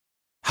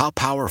How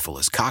powerful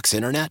is Cox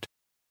Internet?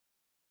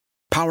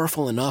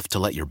 Powerful enough to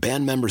let your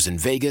band members in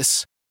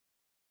Vegas,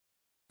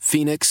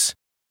 Phoenix,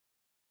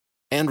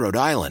 and Rhode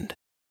Island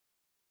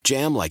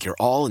jam like you're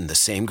all in the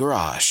same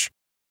garage.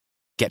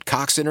 Get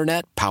Cox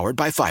Internet powered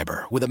by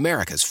fiber with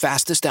America's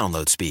fastest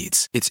download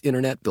speeds. It's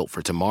internet built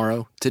for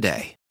tomorrow,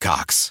 today.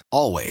 Cox,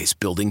 always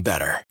building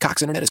better.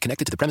 Cox Internet is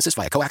connected to the premises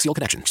via coaxial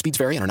connection. Speeds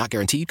vary and are not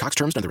guaranteed. Cox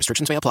terms and other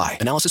restrictions may apply.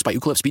 Analysis by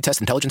Ookla Speed Test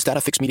Intelligence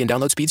Data. Fixed median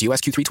download speeds. US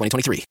Q3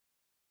 2023.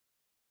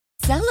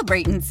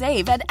 Celebrate and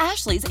save at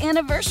Ashley's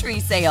Anniversary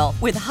Sale.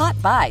 With Hot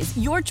Buys,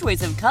 your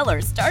choice of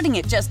colors starting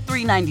at just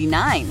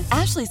 $3.99.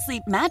 Ashley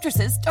Sleep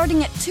mattresses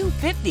starting at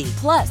 $2.50.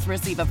 Plus,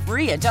 receive a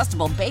free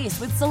adjustable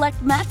base with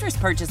select mattress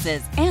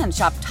purchases. And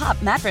shop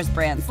top mattress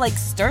brands like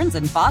Stearns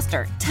 &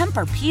 Foster,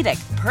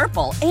 Tempur-Pedic,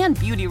 Purple, and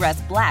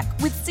Beautyrest Black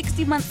with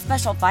 60-month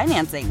special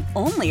financing.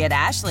 Only at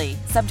Ashley.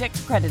 Subject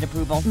to credit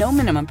approval. No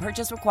minimum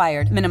purchase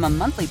required. Minimum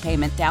monthly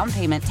payment, down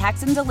payment,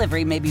 tax, and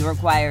delivery may be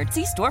required.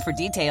 See store for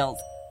details.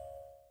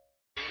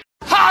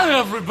 Hi,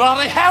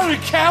 everybody. Harry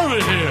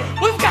Carey here.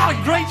 We've got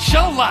a great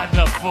show lined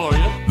up for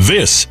you.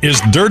 This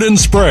is Dirt and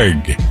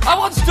Sprague. I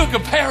once took a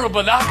pair of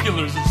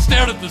binoculars and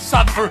stared at the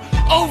sun for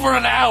over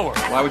an hour.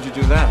 Why would you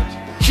do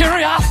that?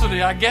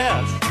 Curiosity, I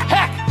guess.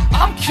 Heck,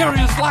 I'm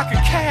curious like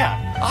a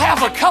cat. I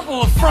have a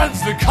couple of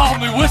friends that call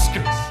me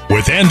Whiskers.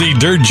 With Andy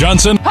Dirt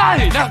Johnson.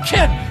 Hey, now,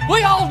 kid,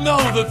 we all know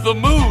that the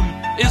moon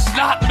is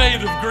not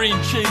made of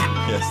green cheese.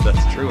 Yes,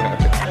 that's true,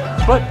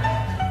 Harry.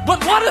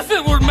 But what if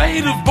it were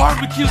made of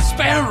barbecue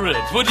spare ribs?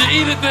 Would you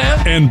eat it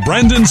then? And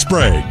Brendan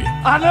Sprague.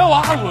 I know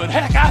I would.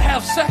 Heck, I'd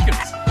have seconds.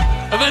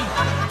 And then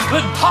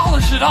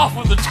polish it off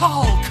with a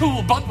tall,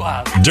 cool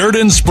Budweiser. Dirt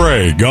and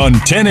Sprague on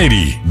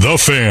 1080 The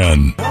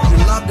Fan.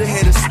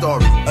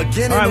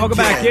 All right, welcome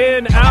back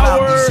in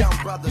hour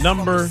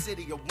number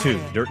 2.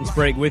 Dirt and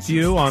Sprague with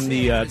you on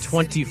the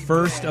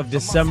 21st of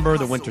December,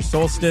 the winter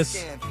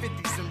solstice.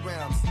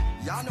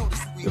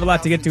 We have a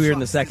lot to get to here in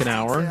the second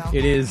hour.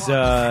 It is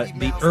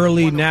the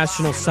early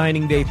National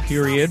Signing Day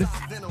period.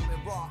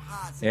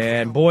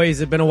 And boy, has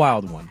it been a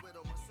wild one.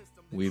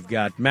 We've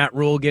got Matt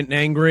Rule getting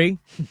angry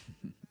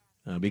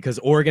because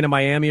Oregon and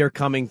Miami are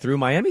coming through.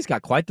 Miami's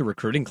got quite the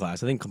recruiting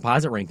class. I think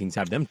composite rankings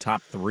have them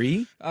top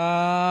 3.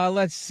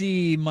 Let's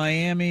see.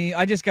 Miami.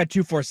 I just got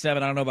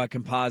 247. I don't know about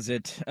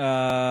composite.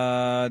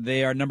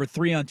 They are number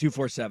 3 on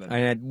 247.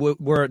 And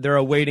they're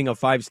awaiting a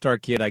 5-star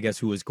kid, I guess,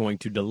 who is going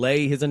to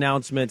delay his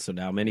announcement. So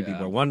now many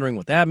people are wondering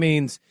what that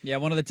means. Yeah,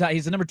 one of the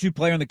he's the number 2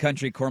 player in the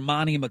country,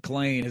 Cormani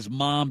McLean. His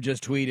mom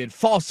just tweeted,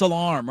 "False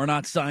alarm, we're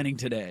not signing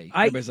today."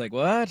 Everybody's like,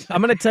 what?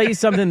 I'm going to tell you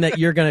something that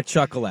you're going to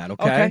chuckle at,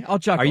 okay? Okay, I'll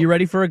chuckle. Are you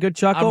ready for a good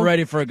chuckle? I'm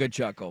ready for a good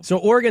chuckle. So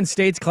Oregon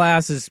State's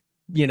class is,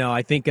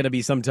 I think going to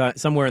be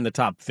somewhere in the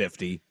top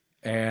 50.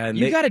 And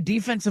you got a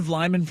defensive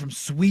lineman from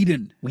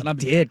Sweden. I'm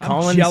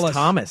Collins jealous.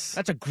 Thomas.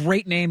 That's a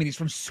great name, and he's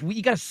from Sweden.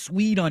 You got a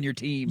Swede on your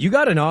team. You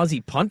got an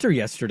Aussie punter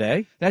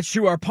yesterday. That's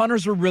true. Our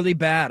punters were really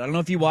bad. I don't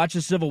know if you watched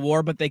the Civil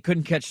War, but they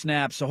couldn't catch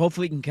snaps, so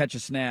hopefully he can catch a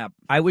snap.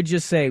 I would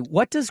just say,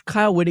 what does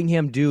Kyle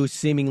Whittingham do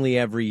seemingly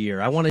every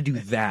year? I want to do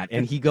that.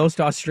 And he goes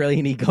to Australia,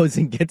 and he goes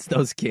and gets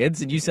those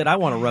kids, and you said, I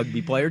want a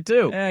rugby player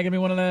too. Yeah, give me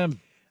one of them.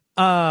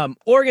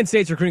 Oregon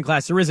State's recruiting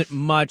class, there isn't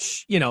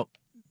much,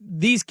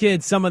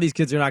 some of these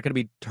kids are not going to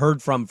be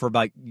heard from for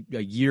like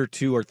a year,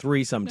 2 or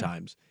 3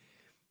 sometimes.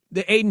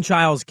 The Aiden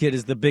Childs kid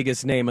is the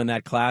biggest name in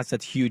that class.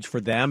 That's huge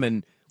for them.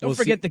 And don't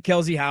forget the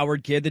Kelsey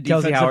Howard kid, the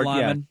defensive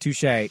lineman. Yeah,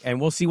 touche.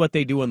 And we'll see what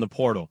they do in the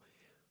portal.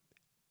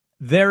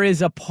 There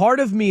is a part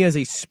of me as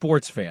a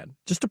sports fan,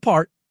 just a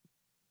part.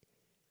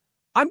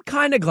 I'm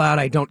kind of glad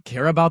I don't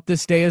care about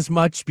this day as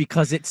much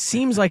because it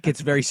seems like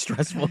it's very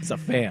stressful as a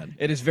fan.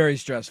 It is very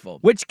stressful.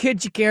 Which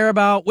kid you care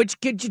about, which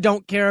kid you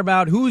don't care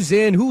about, who's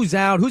in, who's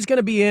out, who's going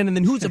to be in, and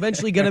then who's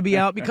eventually going to be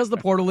out because the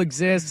portal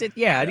exists.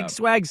 I think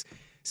Swag's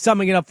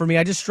summing it up for me.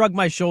 I just shrug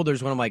my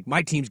shoulders when I'm like,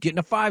 my team's getting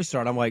a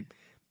 5-star. And I'm like,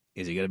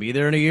 is he going to be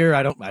there in a year?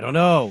 I don't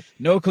know.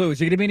 No clue. Is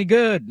he going to be any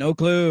good? No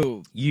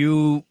clue.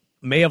 You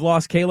may have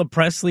lost Caleb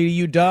Presley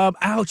to UW.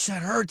 Ouch,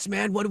 that hurts,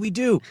 man. What do we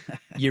do?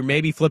 You're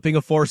maybe flipping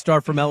a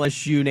 4-star from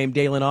LSU named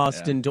Dalen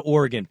Austin to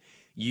Oregon.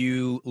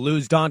 You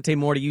lose Dante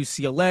Moore to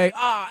UCLA.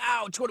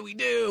 Ouch, what do we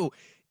do?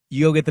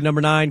 You go get the number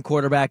 9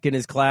 quarterback in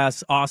his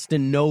class,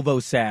 Austin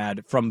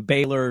Novosad from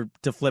Baylor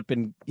to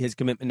flipping his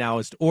commitment now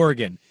is to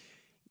Oregon.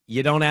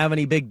 You don't have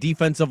any big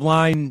defensive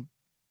line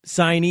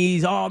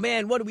signees. Oh,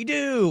 man, what do we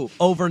do?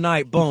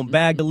 Overnight, boom,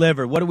 bag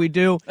delivered. What do we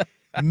do?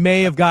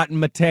 May have gotten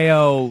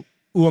Mateo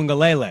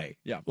Uungalele.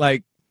 Yeah.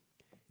 Like,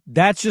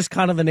 that's just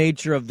kind of the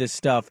nature of this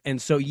stuff.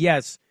 And so,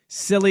 yes,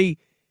 silly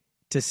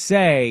to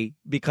say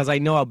because I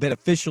know how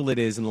beneficial it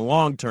is in the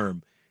long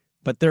term,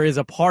 but there is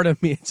a part of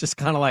me, it's just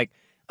kind of like,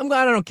 I'm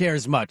glad I don't care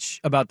as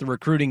much about the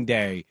recruiting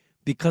day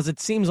because it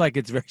seems like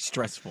it's very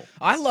stressful.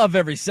 I love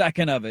every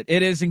second of it.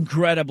 It is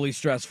incredibly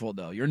stressful,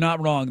 though. You're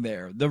not wrong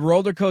there. The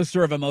roller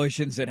coaster of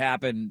emotions that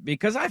happen,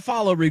 because I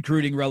follow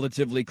recruiting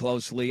relatively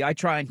closely. I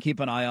try and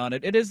keep an eye on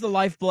it. It is the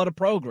lifeblood of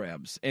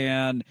programs.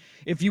 And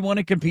if you want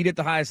to compete at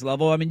the highest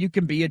level, I mean, you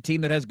can be a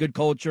team that has good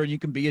culture and you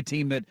can be a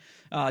team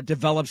that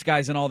develops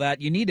guys and all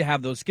that. You need to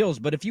have those skills.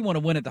 But if you want to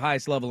win at the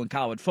highest level in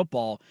college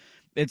football,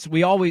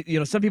 we always,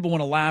 some people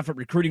want to laugh at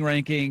recruiting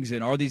rankings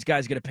and are these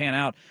guys going to pan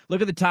out?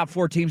 Look at the top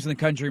 4 teams in the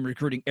country in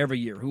recruiting every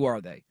year. Who are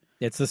they?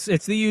 It's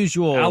the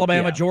usual.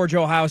 Alabama, Georgia,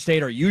 Ohio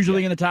State are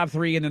usually in the top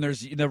 3, and then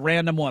there's the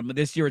random one. But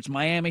this year it's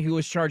Miami who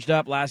was charged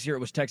up. Last year it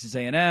was Texas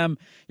A&M.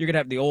 You're going to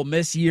have the Ole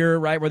Miss year,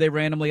 right, where they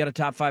randomly had a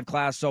top 5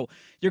 class. So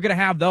you're going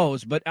to have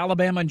those. But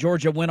Alabama and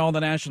Georgia win all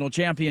the national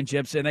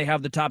championships, and they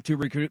have the top 2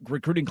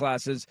 recruiting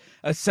classes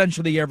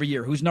essentially every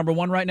year. Who's number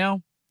 1 right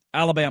now?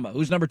 Alabama.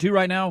 Who's number 2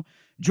 right now?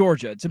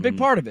 Georgia. It's a big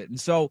part of it. And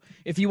so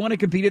if you want to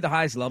compete at the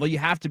highest level, you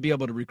have to be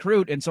able to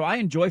recruit. And so I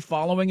enjoy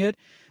following it.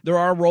 There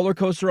are roller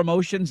coaster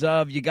emotions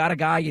of you got a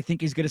guy, you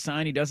think he's going to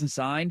sign, he doesn't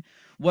sign.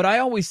 What I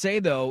always say,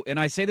 though, and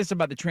I say this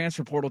about the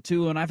transfer portal,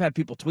 too, and I've had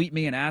people tweet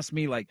me and ask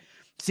me, like,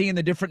 seeing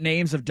the different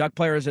names of Duck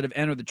players that have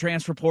entered the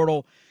transfer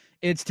portal,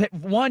 it's,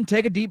 one,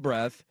 take a deep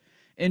breath.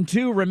 And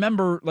 2,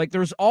 remember, like,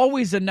 there's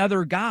always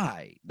another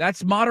guy.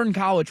 That's modern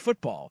college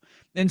football.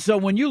 And so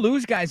when you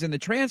lose guys in the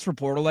transfer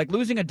portal, like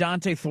losing a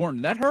Dante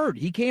Thornton, that hurt.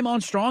 He came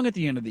on strong at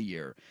the end of the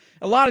year.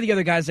 A lot of the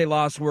other guys they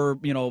lost were,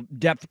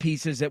 depth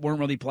pieces that weren't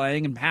really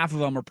playing, and half of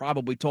them are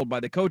probably told by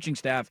the coaching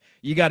staff,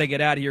 you got to get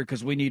out of here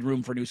because we need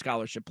room for new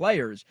scholarship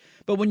players.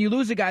 But when you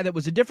lose a guy that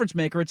was a difference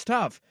maker, it's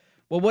tough.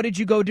 Well, what did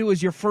you go do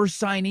as your first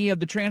signee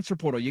of the transfer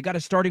portal? You got a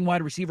starting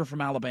wide receiver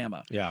from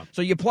Alabama. Yeah.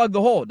 So you plug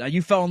the hole. Now,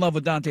 you fell in love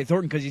with Dante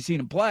Thornton because you've seen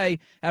him play.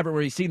 Haven't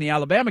really seen the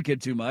Alabama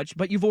kid too much,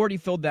 but you've already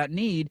filled that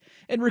need.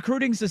 And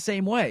recruiting's the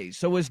same way.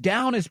 So as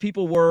down as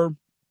people were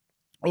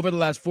over the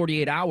last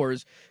 48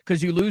 hours,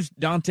 because you lose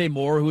Dante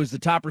Moore, who is the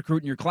top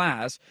recruit in your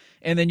class,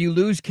 and then you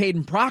lose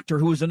Caden Proctor,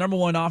 who was the number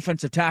 1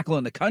 offensive tackle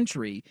in the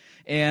country,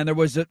 and there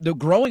was the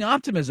growing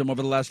optimism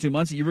over the last 2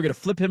 months that you were going to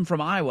flip him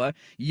from Iowa.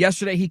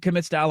 Yesterday he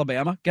commits to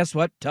Alabama. Guess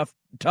what? Tough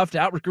to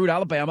out-recruit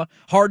Alabama.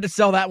 Hard to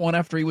sell that one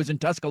after he was in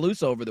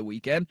Tuscaloosa over the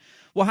weekend.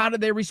 Well, how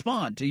did they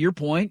respond? To your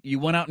point, you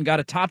went out and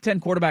got a top 10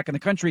 quarterback in the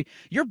country.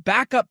 Your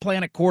backup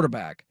plan at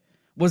quarterback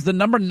was the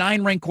number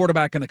 9 ranked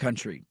quarterback in the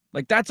country.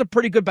 Like, that's a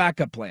pretty good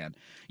backup plan.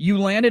 You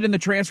landed in the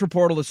transfer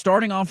portal a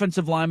starting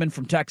offensive lineman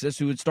from Texas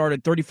who had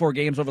started 34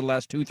 games over the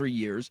last 2-3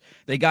 years.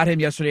 They got him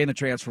yesterday in the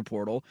transfer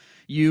portal.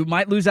 You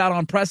might lose out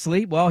on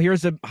Presley. Well,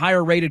 here's a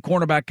higher-rated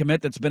cornerback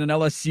commit that's been an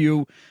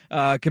LSU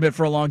commit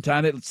for a long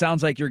time. It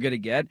sounds like you're going to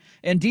get.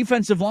 And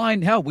defensive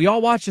line, hell, we all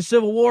watched the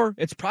Civil War.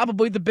 It's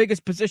probably the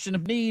biggest position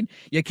of need.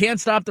 You can't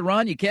stop the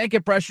run. You can't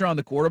get pressure on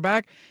the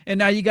quarterback. And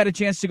now you got a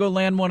chance to go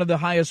land one of the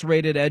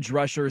highest-rated edge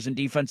rushers and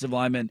defensive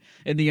linemen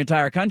in the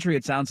entire country,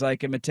 it sounds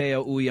like, in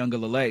Mateo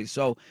Uiagalelei.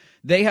 So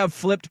they have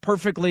flipped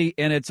perfectly,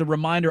 and it's a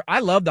reminder.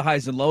 I love the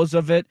highs and lows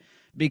of it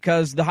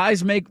because the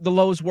highs make the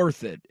lows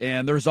worth it,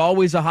 and there's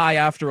always a high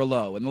after a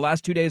low. And the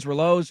last 2 days were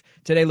lows.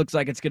 Today looks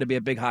like it's going to be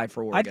a big high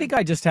for Oregon. I think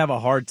I just have a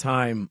hard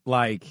time,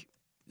 like,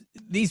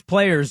 these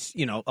players,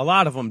 a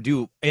lot of them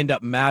do end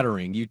up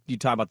mattering. You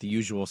talk about the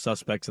usual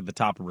suspects at the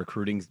top of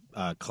recruiting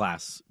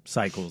class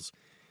cycles.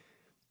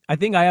 I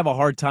think I have a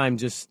hard time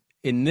just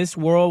in this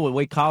world, the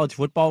way college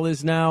football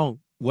is now,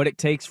 what it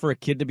takes for a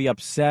kid to be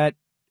upset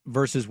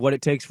versus what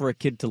it takes for a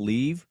kid to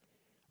leave,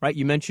 right?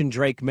 You mentioned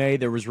Drake May.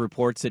 There was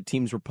reports that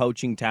teams were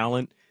poaching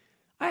talent.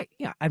 I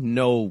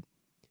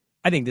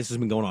think this has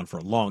been going on for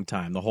a long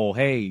time. The whole,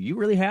 hey, you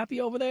really happy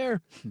over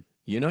there?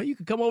 You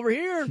could come over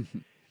here.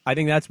 I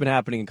think that's been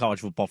happening in college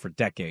football for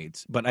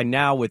decades. But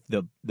now with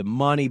the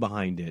money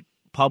behind it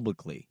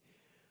publicly,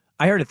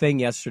 I heard a thing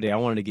yesterday. I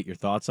wanted to get your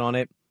thoughts on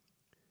it.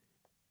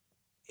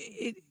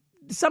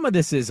 Some of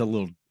this is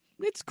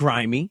it's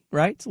grimy,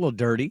 right? It's a little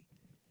dirty.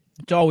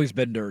 It's always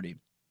been dirty.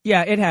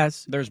 Yeah, it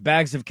has. There's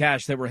bags of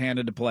cash that were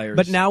handed to players.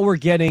 But now we're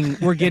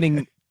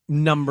getting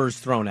numbers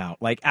thrown out,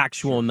 like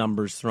actual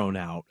numbers thrown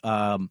out.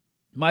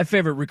 My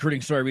favorite recruiting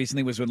story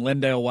recently was when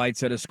Lindale White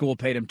said a school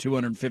paid him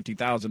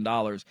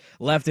 $250,000,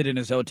 left it in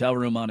his hotel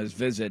room on his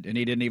visit, and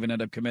he didn't even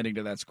end up committing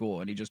to that school.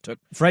 And he just took.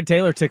 Fred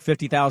Taylor took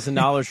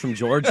 $50,000 from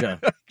Georgia,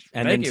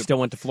 and then still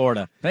went to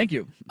Florida. Thank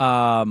you.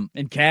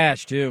 In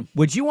cash too.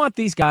 Would you want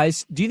these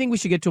guys? Do you think we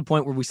should get to a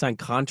point where we sign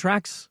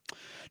contracts?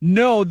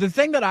 No, the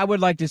thing that I would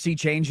like to see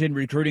change in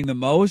recruiting the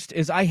most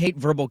is I hate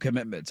verbal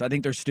commitments. I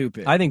think they're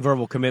stupid. I think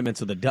verbal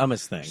commitments are the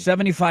dumbest thing.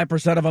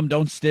 75% of them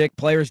don't stick.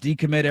 Players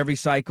decommit every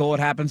cycle. It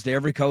happens to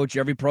every coach,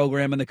 every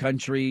program in the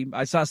country.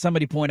 I saw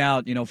somebody point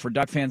out, for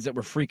Duck fans that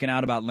were freaking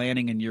out about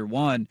landing in year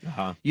one,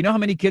 you know how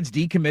many kids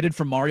decommitted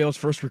from Mario's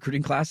first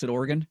recruiting class at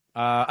Oregon?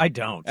 I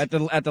don't. At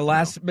the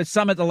last, but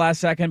some at the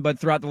last second, but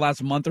throughout the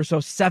last month or so,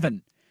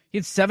 7. He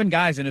had 7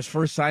 guys in his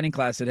first signing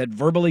class that had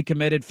verbally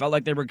committed, felt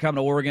like they were coming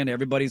to Oregon.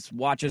 Everybody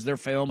watches their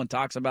film and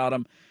talks about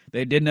them.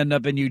 They didn't end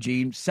up in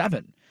Eugene.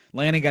 7.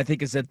 Lanning, I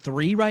think, is at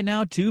 3 right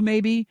now, 2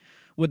 maybe.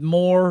 with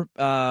Moore,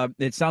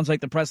 it sounds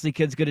like the Presley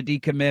kid's going to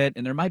decommit,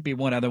 and there might be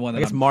one other one. I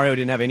guess Mario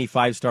didn't have any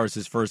 5 stars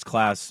his first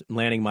class.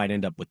 Lanning might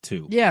end up with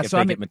 2. Yeah, if so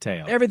they I mean, get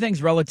Mateo.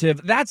 Everything's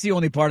relative. That's the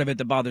only part of it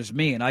that bothers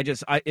me. And I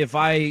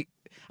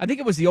think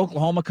it was the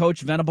Oklahoma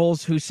coach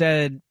Venables who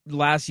said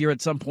last year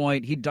at some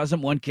point he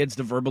doesn't want kids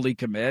to verbally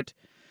commit.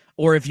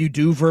 Or if you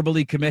do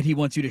verbally commit, he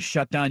wants you to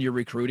shut down your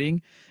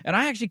recruiting. And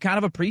I actually kind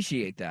of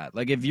appreciate that.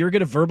 Like, if you're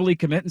going to verbally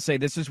commit and say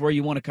this is where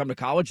you want to come to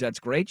college, that's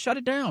great. Shut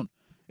it down.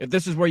 If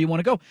this is where you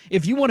want to go.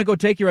 If you want to go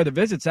take your other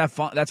visits,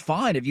 that's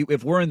fine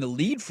if we're in the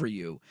lead for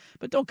you.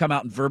 But don't come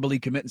out and verbally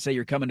commit and say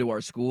you're coming to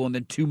our school and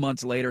then 2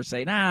 months later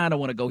say, nah, I don't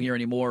want to go here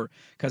anymore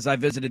because I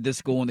visited this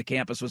school and the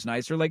campus was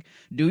nicer. Like,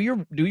 do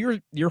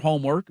your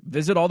homework,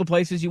 visit all the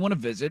places you want to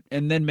visit,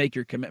 and then make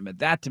your commitment.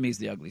 That, to me, is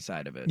the ugly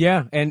side of it.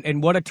 Yeah,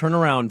 and what a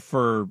turnaround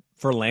for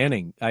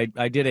Lanning.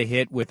 I did a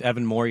hit with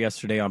Evan Moore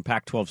yesterday on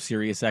Pac-12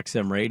 Sirius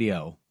XM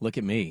radio. Look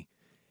at me.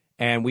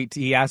 And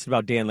he asked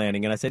about Dan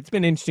Lanning, and I said, it's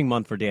been an interesting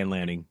month for Dan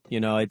Lanning.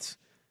 You know, it's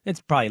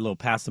probably a little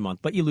past the month,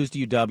 but you lose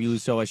to UW, you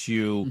lose to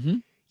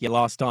OSU, you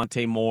lost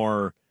Dante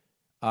Moore.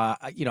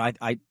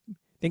 I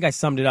think I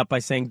summed it up by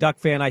saying, Duck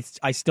fan,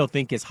 I still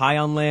think is high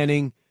on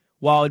Lanning,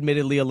 while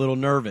admittedly a little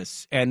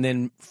nervous. And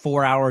then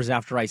 4 hours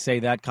after I say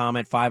that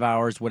comment, 5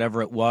 hours,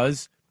 whatever it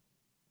was,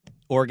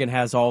 Oregon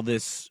has all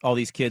these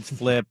kids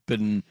flip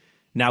and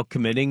now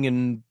committing,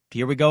 and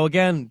here we go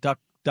again.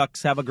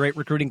 Ducks have a great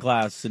recruiting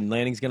class, and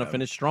Lanning's going to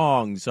finish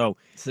strong. So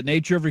it's the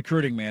nature of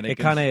recruiting, man. It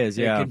kind of is,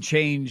 yeah. It can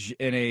change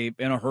in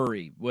a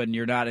hurry when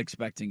you're not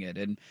expecting it,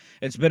 and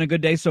it's been a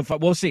good day so far.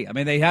 We'll see. I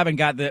mean, they haven't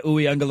got the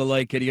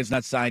Uiagalelei kid. He has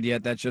not signed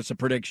yet. That's just a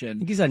prediction. I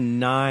think he's a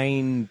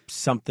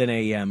 9-something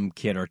a.m.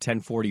 kid or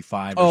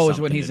 10:45. Oh,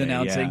 is when he's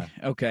announcing.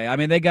 Yeah. Okay. I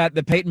mean, they got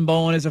the Peyton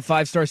Bowen is a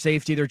 5-star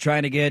safety. They're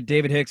trying to get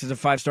David Hicks is a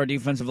 5-star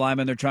defensive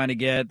lineman. They're trying to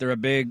get. They're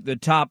the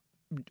top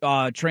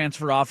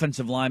transfer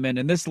offensive lineman,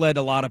 and this led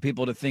a lot of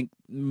people to think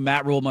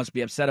Matt Rule must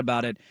be upset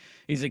about it.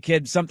 He's a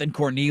kid, something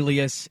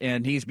Cornelius,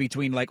 and he's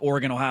between like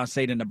Oregon, Ohio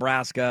State, and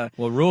Nebraska.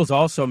 Well, Rule's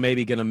also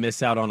maybe going to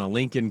miss out on a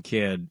Lincoln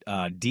kid.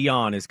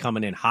 Dion is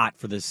coming in hot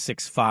for this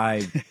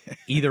 6'5",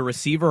 either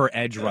receiver or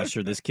edge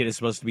rusher. This kid is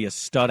supposed to be a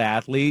stud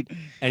athlete,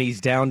 and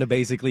he's down to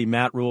basically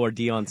Matt Rule or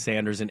Deion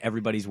Sanders, and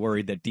everybody's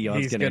worried that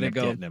Deion's going to end up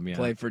getting him. Yeah.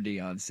 Play for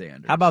Deion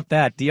Sanders. How about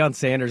that? Deion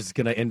Sanders is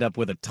going to end up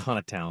with a ton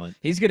of talent.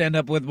 He's going to end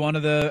up with one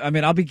of the. I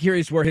mean, I'll be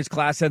curious where his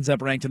class ends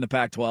up ranked in the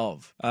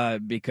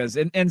Pac-12 because,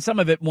 and some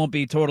of it won't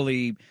be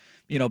totally.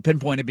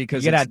 Pinpointed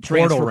because it's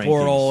transfer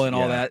portal and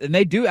all that. And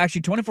they do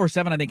actually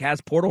 24/7, I think,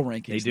 has portal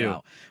rankings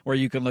now where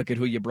you can look at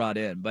who you brought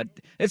in. But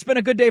it's been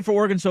a good day for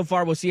Oregon so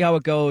far. We'll see how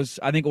it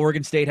goes. I think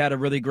Oregon State had a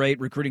really great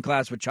recruiting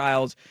class with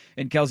Childs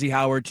and Kelsey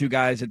Howard, 2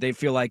 guys that they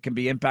feel like can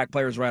be impact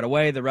players right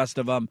away. The rest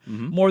of them,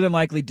 more than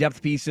likely,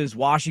 depth pieces.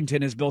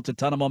 Washington has built a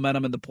ton of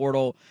momentum in the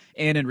portal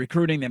and in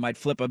recruiting. They might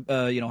flip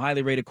a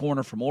highly rated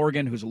corner from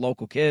Oregon who's a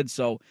local kid.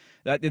 So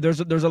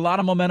there's a lot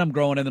of momentum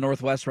growing in the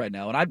Northwest right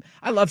now. And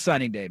I love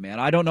signing day, man.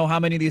 I don't know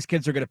how many of these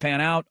kids are going to pan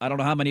out. I don't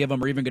know how many of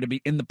them are even going to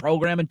be in the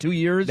program in 2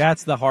 years.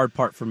 That's the hard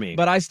part for me.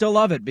 But I still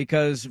love it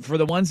because for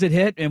the ones that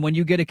hit, and when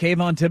you get a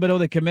Kayvon Thibodeau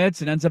that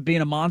commits and ends up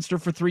being a monster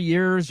for 3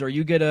 years, or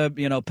you get a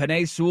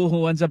Penei Sewell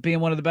who ends up being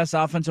one of the best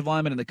offensive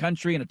linemen in the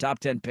country and a top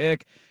 10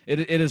 pick,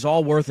 it is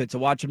all worth it to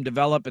watch him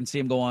develop and see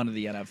him go on to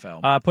the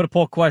NFL. Put a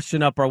poll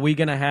question up. Are we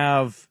going to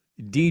have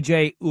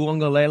DJ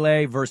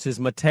Uiagalelei versus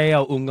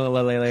Mateo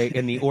Uiagalelei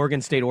in the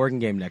Oregon State-Oregon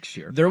game next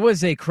year? There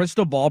was a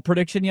crystal ball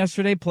prediction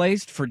yesterday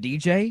placed for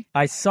DJ.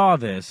 I saw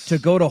this. To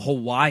go to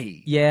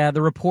Hawaii. Yeah,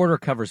 the reporter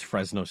covers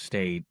Fresno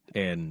State.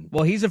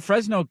 Well, he's a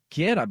Fresno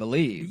kid, I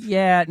believe.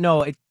 Yeah,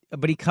 no,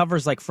 but he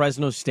covers like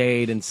Fresno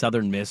State and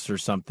Southern Miss or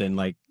something.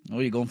 Like, oh,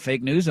 you're going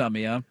fake news on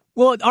me, huh?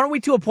 Well, aren't we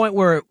to a point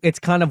where it's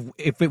kind of,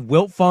 if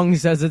Wiltfong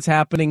says it's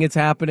happening, it's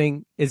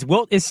happening? Is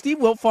Steve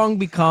Wiltfong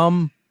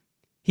become...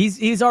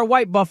 He's our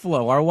white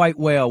buffalo, our white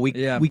whale. We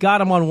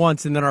got him on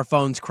once, and then our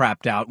phones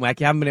crapped out. We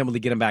haven't been able to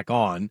get him back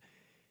on.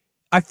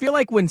 I feel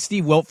like when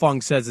Steve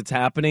Wiltfong says it's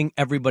happening,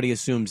 everybody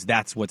assumes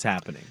that's what's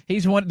happening.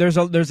 He's one. There's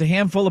a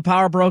handful of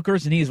power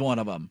brokers, and he's one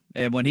of them.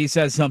 And when he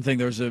says something,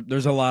 there's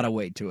a lot of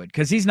weight to it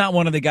because he's not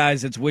one of the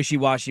guys that's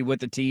wishy-washy with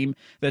the team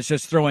that's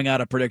just throwing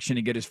out a prediction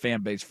to get his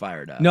fan base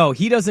fired up. No,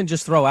 he doesn't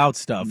just throw out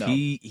stuff. No.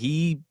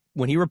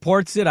 When he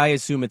reports it, I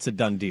assume it's a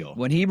done deal.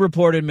 When he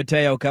reported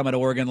Mateo coming to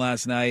Oregon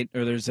last night,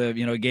 or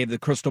he gave the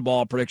crystal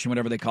ball prediction,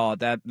 whatever they call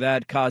it,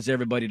 that caused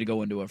everybody to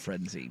go into a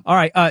frenzy. All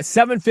right,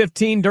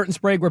 7:15, Dirt and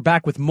Sprague. We're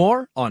back with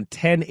more on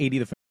 1080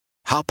 The Fan.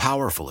 How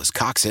powerful is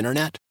Cox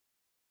Internet?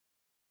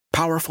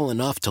 Powerful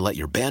enough to let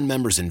your band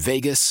members in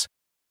Vegas,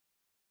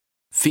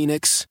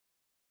 Phoenix,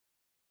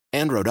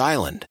 and Rhode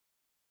Island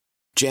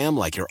jam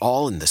like you're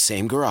all in the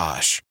same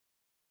garage.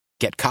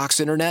 Get Cox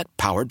Internet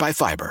powered by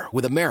fiber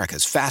with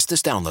America's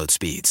fastest download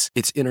speeds.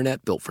 It's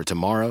internet built for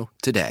tomorrow,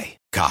 today.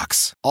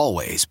 Cox,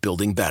 always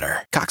building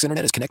better. Cox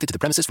Internet is connected to the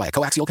premises via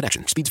coaxial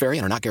connection. Speeds vary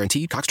and are not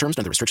guaranteed. Cox terms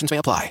and other restrictions may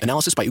apply.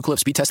 Analysis by Ookla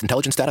Speed Test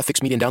Intelligence Data.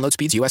 Fixed median download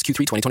speeds. US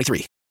Q3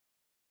 2023.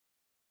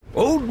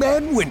 Old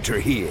Man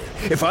Winter here.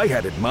 If I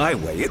had it my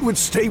way, it would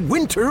stay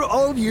winter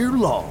all year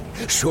long.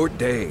 Short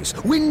days,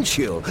 wind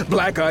chill,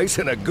 black ice,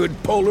 and a good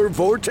polar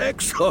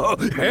vortex. Oh,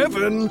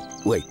 heaven.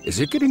 Wait,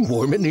 is it getting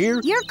warm in here?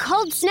 Your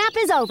cold snap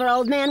is over,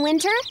 Old Man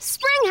Winter.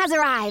 Spring has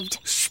arrived.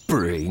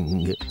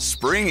 Spring.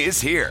 Spring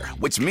is here,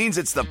 which means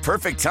it's the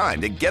perfect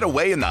time to get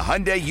away in the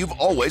Hyundai you've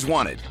always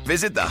wanted.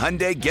 Visit the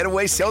Hyundai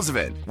Getaway Sales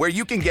Event, where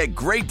you can get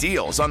great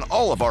deals on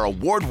all of our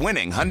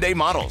award-winning Hyundai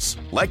models,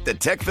 like the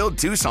tech-filled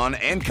Tucson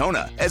and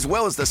Kona, as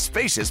well as the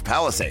spacious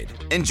Palisade.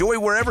 Enjoy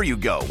wherever you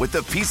go with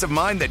the peace of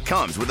mind that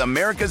comes with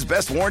America's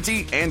best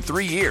warranty and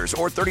 3 years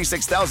or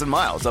 36,000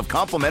 miles of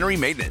complimentary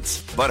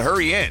maintenance. But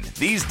hurry in,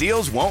 these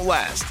deals won't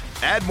last.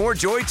 Add more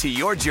joy to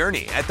your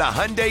journey at the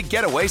Hyundai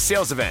Getaway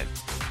Sales Event.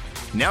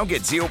 Now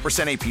get 0%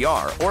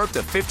 APR or up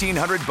to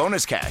 $1,500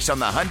 bonus cash on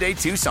the Hyundai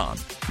Tucson.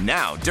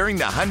 Now, during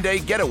the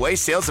Hyundai Getaway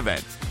Sales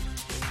Event.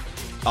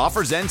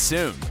 Offers end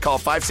soon. Call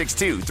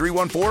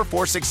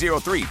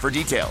 562-314-4603 for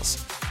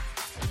details.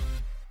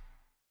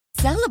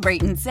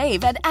 Celebrate and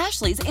save at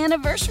Ashley's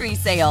Anniversary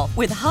Sale.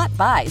 With Hot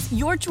Buys,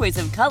 your choice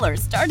of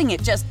colors starting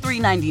at just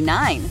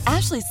 $3.99.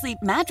 Ashley Sleep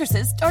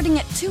mattresses starting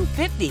at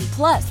 $2.50.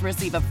 Plus,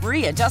 receive a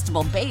free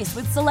adjustable base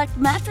with select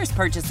mattress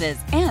purchases.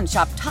 And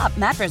shop top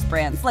mattress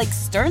brands like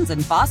Stearns &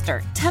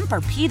 Foster,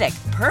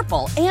 Tempur-Pedic,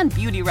 Purple, and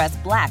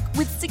Beautyrest Black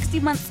with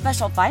 60-month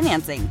special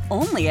financing.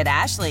 Only at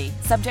Ashley.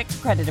 Subject to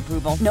credit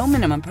approval. No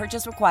minimum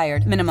purchase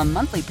required. Minimum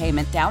monthly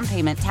payment, down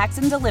payment, tax,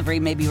 and delivery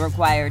may be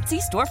required.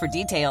 See store for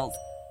details.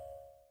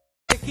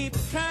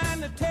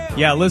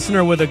 Yeah,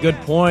 listener with a good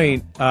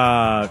point.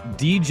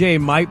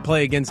 DJ might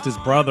play against his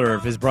brother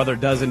if his brother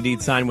does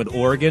indeed sign with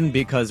Oregon,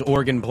 because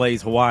Oregon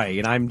plays Hawaii.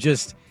 And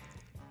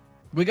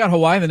we got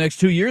Hawaii the next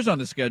 2 years on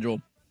the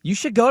schedule. You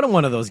should go to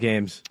one of those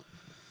games.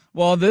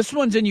 Well, this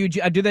one's in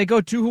Eugene. Do they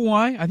go to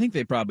Hawaii? I think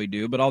they probably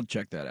do, but I'll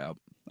check that out.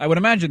 I would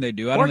imagine they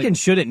do. Oregon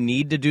shouldn't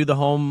need to do the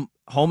home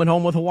and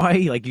home with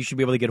Hawaii. Like, you should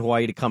be able to get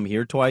Hawaii to come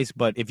here twice.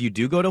 But if you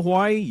do go to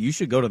Hawaii, you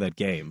should go to that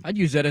game. I'd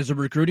use that as a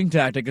recruiting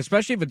tactic,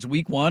 especially if it's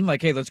week one.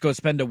 Like, hey, let's go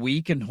spend a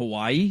week in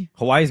Hawaii.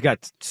 Hawaii's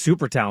got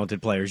super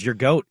talented players. Your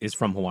GOAT is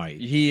from Hawaii.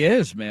 He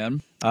is,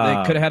 man.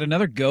 They could have had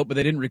another GOAT, but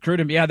they didn't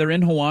recruit him. Yeah, they're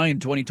in Hawaii in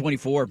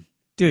 2024.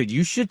 Dude,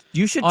 you should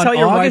on tell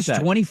your August wife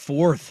that.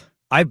 24th.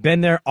 I've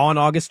been there on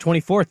August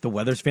 24th. The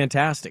weather's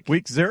fantastic.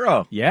 Week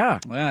 0. Yeah.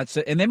 Well,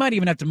 and they might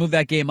even have to move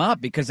that game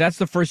up, because that's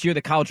the first year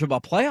the college football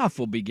playoff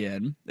will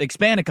begin.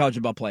 Expanded college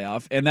football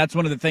playoff. And that's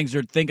one of the things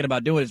they're thinking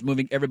about doing, is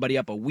moving everybody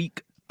up a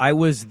week. I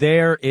was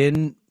there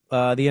in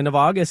the end of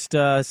August,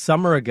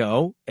 summer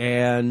ago.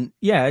 And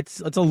yeah,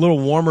 it's a little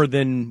warmer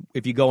than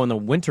if you go in the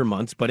winter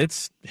months, but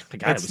it's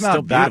not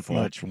still beautiful.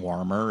 That much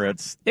warmer.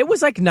 It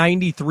was like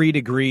 93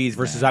 degrees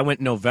versus I went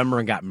in November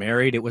and got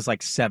married. It was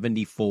like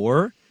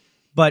 74.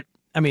 But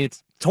I mean,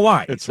 it's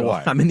Hawaii. It's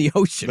Hawaii. I'm in the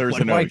ocean. There's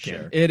an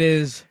ocean. It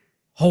is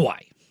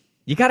Hawaii.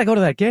 You got to go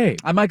to that game.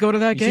 I might go to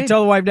that game. You should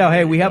tell the wife now,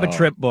 hey, we have a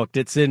trip booked.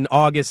 It's in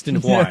August in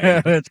Hawaii.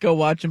 Yeah, let's go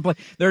watch and play.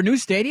 Their new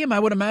stadium, I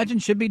would imagine,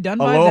 should be done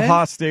by then.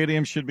 Aloha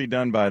Stadium should be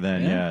done by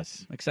then,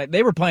 yes. Excited.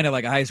 They were playing at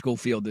like a high school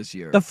field this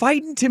year. The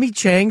Fighting Timmy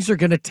Changs are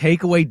going to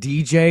take away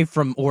DJ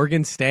from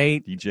Oregon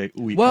State. DJ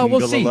Well,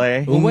 we'll see.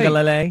 We'll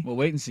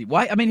wait and see.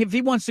 Why? I mean, if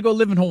he wants to go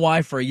live in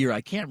Hawaii for a year,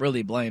 I can't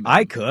really blame him.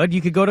 I could.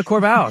 You could go to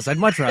Corvallis. I'd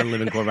much rather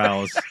live in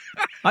Corvallis.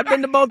 I've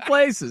been to both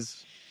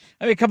places.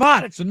 I mean, come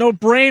on. It's a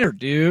no-brainer,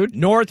 dude.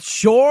 North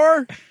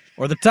Shore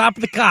or the top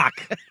of the cock.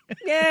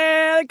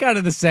 Yeah, they're kind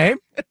of the same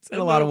in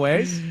a lot of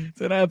ways.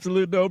 It's an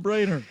absolute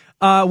no-brainer.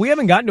 We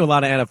haven't gotten to a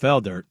lot of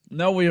NFL dirt.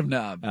 No, we have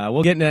not.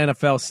 We'll get into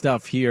NFL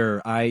stuff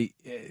here. I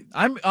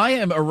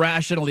am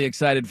irrationally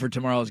excited for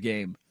tomorrow's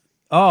game.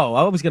 Oh,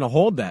 I was going to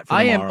hold that for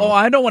tomorrow.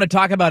 I don't want to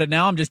talk about it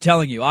now. I'm just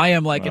telling you. I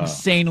am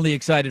insanely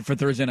excited for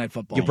Thursday Night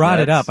Football. You brought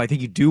it up. I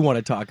think you do want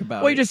to talk about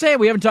it. Well, you just saying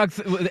we haven't talked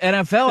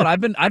NFL, and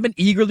I've been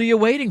eagerly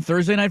awaiting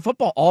Thursday Night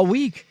Football all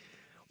week.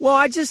 Well,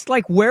 I just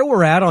like where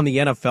we're at on the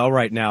NFL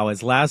right now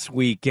is last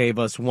week gave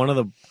us one of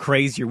the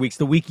crazier weeks.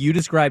 The week you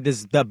described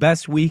as the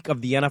best week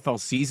of the NFL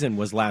season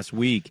was last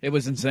week. It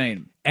was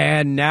insane.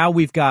 And now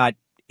we've got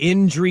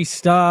injury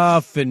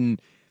stuff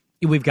and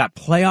we've got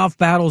playoff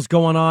battles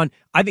going on.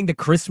 I think the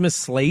Christmas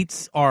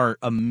slates are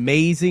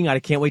amazing. I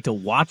can't wait to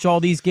watch all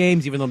these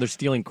games, even though they're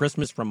stealing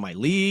Christmas from my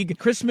league.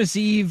 Christmas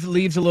Eve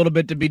leaves a little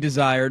bit to be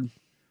desired.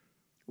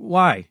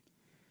 Why?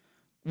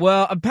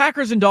 Well,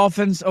 Packers and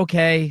Dolphins,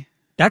 okay.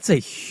 That's a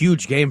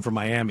huge game for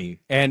Miami.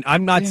 And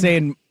I'm not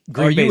saying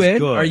Green Bay's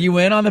good. Are you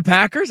in on the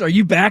Packers? Are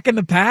you back in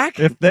the pack?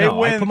 If they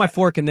win, I put my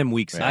fork in them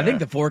weeks. I think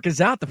the fork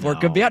is out. The fork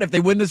could be out. If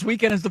they win this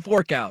weekend, is the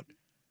fork out?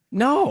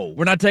 No.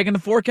 We're not taking the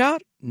fork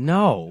out?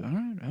 No. All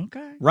right,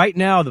 okay. Right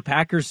now, the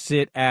Packers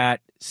sit at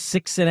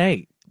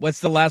 6-8. What's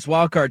the last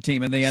wild card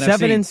team in the NFC?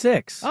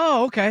 7-6.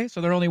 Oh, okay.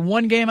 So they're only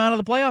one game out of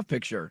the playoff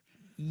picture.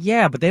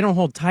 Yeah, but they don't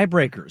hold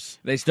tiebreakers.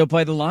 They still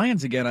play the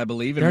Lions again, I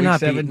believe, in They're week not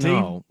 17.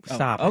 No,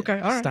 stop it. Okay,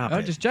 all right. Stop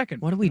it. Just checking.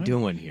 What are we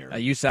doing here?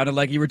 You sounded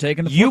like you were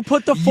taking the fork. You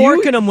put the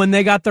fork in them when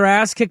they got their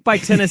ass kicked by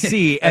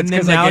Tennessee, and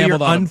then now you're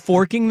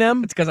unforking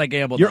them? It's because I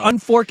gambled. You're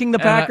unforking the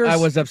Packers? I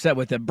was upset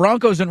with them.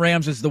 Broncos and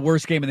Rams is the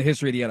worst game in the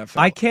history of the NFL.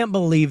 I can't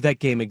believe that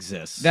game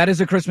exists. That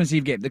is a Christmas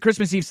Eve game. The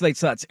Christmas Eve slate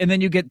sucks. And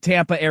then you get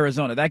Tampa,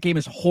 Arizona. That game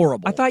is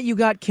horrible. I thought you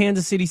got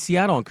Kansas City,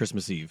 Seattle on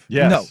Christmas Eve.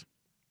 Yes. No.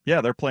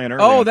 Yeah, they're playing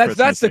early. Oh,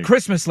 that's the Eve.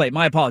 Christmas slate.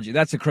 My apology.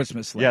 That's the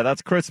Christmas slate. Yeah,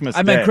 that's Christmas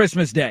I Day. meant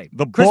Christmas Day.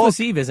 The Christmas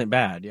Eve isn't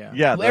bad, yeah.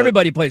 Yeah. Well,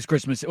 everybody plays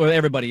Christmas, or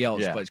everybody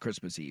else plays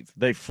Christmas Eve.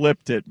 They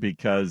flipped it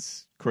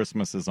because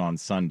Christmas is on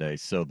Sunday,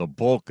 so the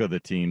bulk of the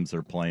teams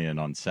are playing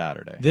on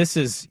Saturday. This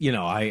is,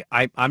 I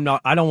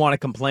don't want to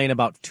complain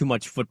about too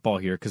much football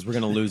here because we're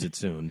going to lose it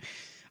soon.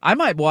 I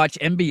might watch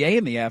NBA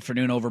in the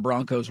afternoon over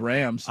Broncos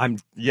Rams.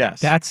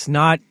 That's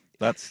not.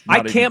 I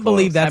can't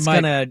believe that's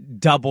going to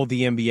double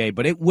the NBA,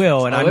 but it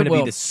will, and I'm going to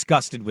be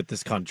disgusted with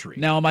this country.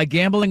 Now, am I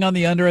gambling on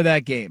the under of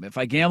that game? If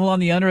I gamble on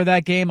the under of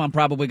that game, I'm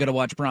probably going to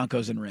watch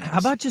Broncos and Rams. How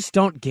about just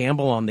don't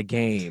gamble on the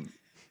game?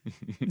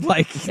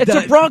 It's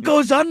a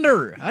Broncos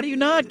under. How do you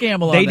not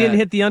gamble on that? They didn't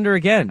hit the under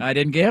again. I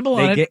didn't gamble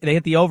on it. They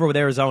hit the over with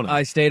Arizona.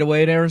 I stayed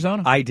away at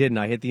Arizona. I didn't.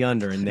 I hit the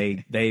under, and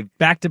they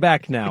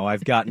back-to-back now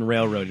I've gotten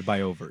railroaded by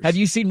overs. Have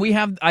you seen, we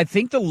have, I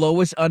think, the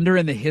lowest under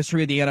in the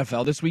history of the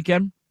NFL this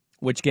weekend?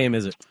 Which game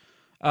is it?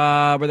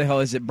 Where the hell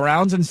is it?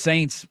 Browns and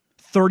Saints,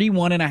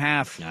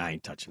 31.5. I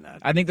ain't touching that.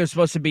 I think there's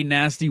supposed to be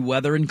nasty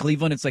weather in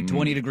Cleveland. It's like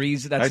 20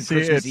 degrees. That's a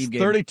Christmas Eve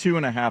game.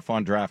 32.5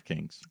 on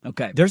DraftKings.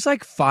 Okay. There's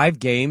like 5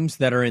 games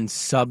that are in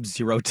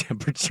sub-zero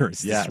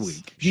temperatures this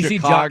week.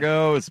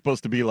 Chicago is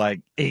supposed to be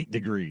like 8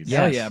 degrees.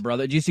 Yeah,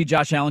 brother. Did you see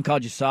Josh Allen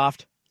called you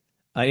soft?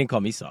 He didn't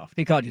call me soft.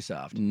 He called you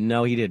soft.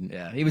 No, he didn't.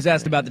 Yeah, he was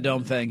asked about the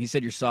dome thing. He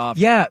said you're soft.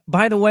 Yeah,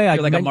 by the way,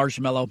 you're like a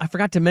marshmallow. I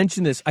forgot to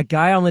mention this. A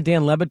guy on the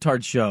Dan Le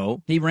Batard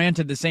show. He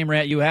ranted the same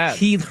rant you had.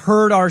 He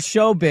heard our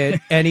show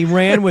bit, and he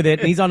ran with it,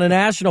 and he's on a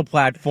national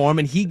platform,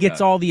 and he gets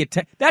all the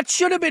attention. That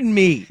should have been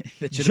me.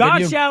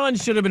 Josh Allen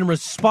should have been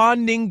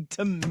responding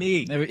to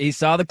me. He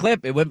saw the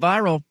clip. It went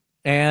viral.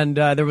 And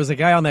there was a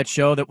guy on that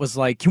show that was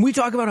like, can we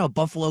talk about how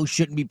Buffalo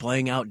shouldn't be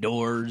playing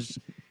outdoors?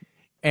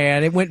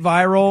 And it went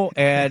viral,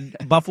 and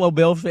Buffalo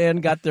Bill fan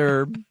got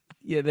their,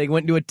 they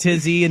went into a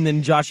tizzy, and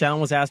then Josh Allen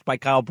was asked by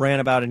Kyle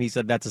Brandt about it, and he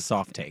said, that's a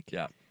soft take.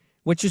 Yeah.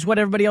 Which is what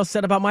everybody else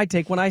said about my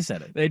take when I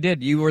said it. They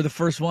did. You were the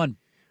first one.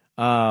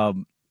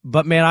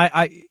 But, man,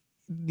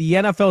 the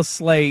NFL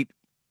slate,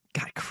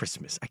 God,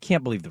 Christmas. I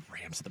can't believe the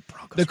Rams and the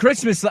Broncos. The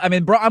Christmas,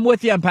 I'm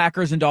with you on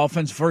Packers and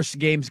Dolphins. First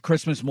game's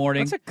Christmas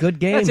morning. That's a good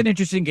game. That's an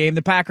interesting game.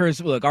 The Packers,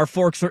 look, our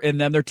forks are in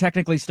them. They're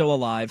technically still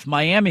alive.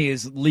 Miami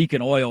is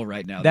leaking oil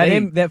right now.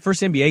 That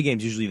first NBA game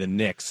is usually the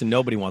Knicks, and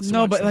nobody wants to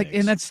watch the Knicks.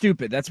 And that's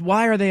stupid. That's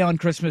why are they on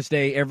Christmas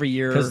Day every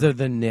year? Because they're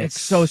the Knicks.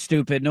 It's so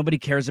stupid. Nobody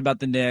cares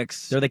about the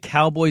Knicks. They're the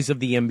Cowboys of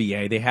the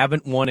NBA. They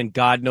haven't won in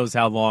God knows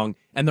how long,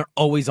 and they're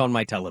always on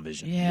my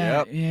television.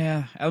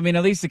 Yeah. I mean,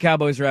 at least the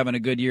Cowboys are having a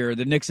good year.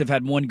 The Knicks have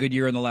had one good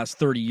year in the last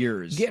 30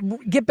 years.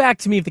 Get back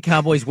to me if the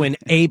Cowboys win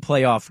a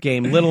playoff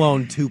game, let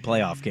alone 2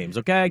 playoff games,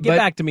 okay? Get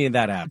back to me if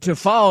that happens. To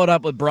follow it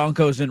up with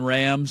Broncos and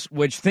Rams,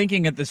 which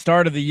thinking at the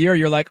start of the year,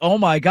 you're like, oh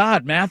my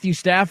God, Matthew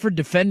Stafford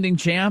defending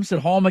champs at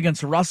home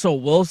against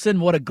Russell Wilson.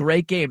 What a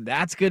great game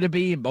that's going to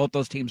be. And both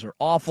those teams are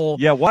awful.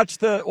 Yeah, watch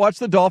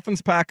the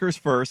Dolphins-Packers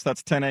first.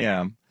 That's 10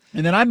 a.m.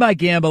 And then I might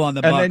gamble on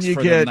the Bucks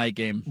for the night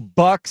game.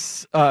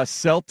 Bucks,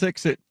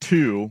 Celtics at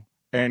 2,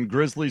 and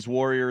Grizzlies,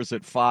 Warriors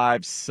at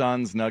 5,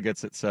 Suns,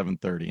 Nuggets at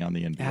 7:30 on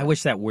the NBA. I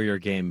wish that Warrior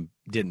game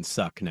didn't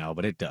suck now,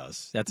 but it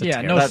does. That's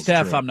no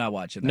Steph. True. I'm not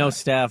watching that. No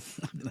Steph.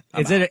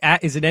 Is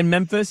it in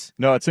Memphis?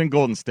 No, it's in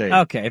Golden State.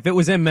 Okay, if it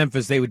was in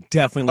Memphis, they would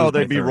definitely lose. Oh,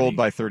 they'd be rolled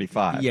by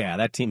 35. Yeah,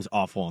 that team's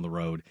awful on the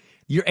road.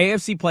 Your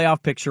AFC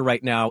playoff picture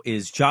right now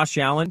is Josh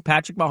Allen,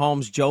 Patrick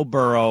Mahomes, Joe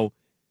Burrow,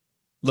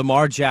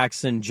 Lamar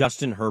Jackson,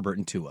 Justin Herbert,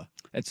 and Tua.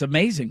 It's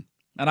amazing,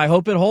 and I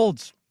hope it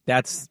holds.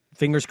 That's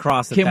fingers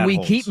crossed. Can we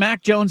holds. keep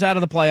Mac Jones out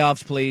of the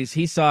playoffs, please?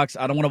 He sucks.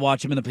 I don't want to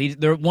watch him in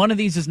the. One of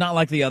these is not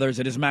like the others.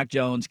 It is Mac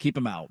Jones. Keep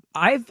him out.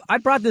 I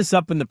brought this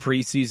up in the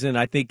preseason.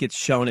 I think it's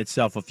shown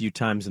itself a few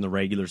times in the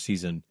regular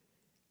season.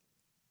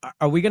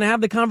 Are we going to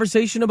have the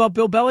conversation about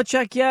Bill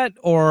Belichick yet?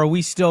 Or are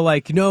we still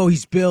like, no,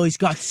 he's Bill. He's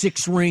got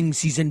 6 rings.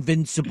 He's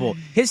invincible.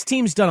 His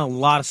team's done a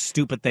lot of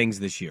stupid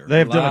things this year.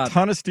 They've done a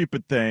ton of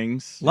stupid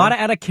things. A lot of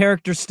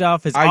out-of-character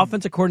stuff. His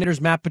offensive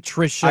coordinator's Matt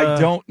Patricia. I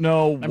don't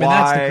know why. I mean,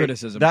 that's the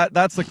criticism.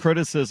 That's the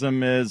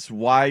criticism is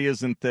why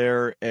isn't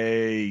there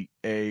a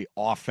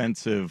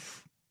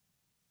offensive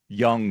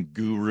young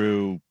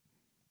guru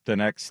the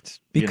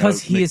next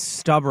because he is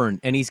stubborn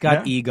and he's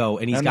got ego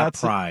and he's got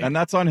pride. And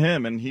that's on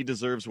him, and he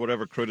deserves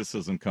whatever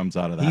criticism comes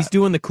out of that. He's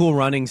doing the cool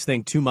runnings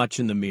thing too much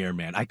in the mirror,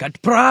 man. I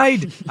got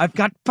pride. I've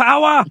got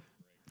power.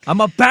 I'm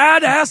a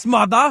badass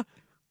mother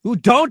who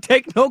don't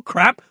take no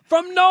crap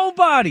from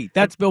nobody.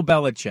 That's Bill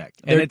Belichick.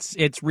 And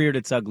it's reared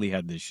its ugly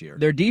head this year.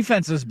 Their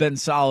defense has been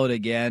solid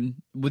again.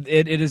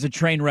 It is a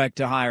train wreck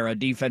to hire a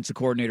defensive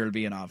coordinator to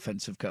be an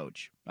offensive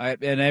coach.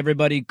 And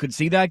everybody could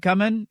see that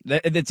coming.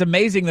 It's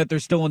amazing that they're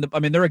still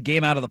in they're a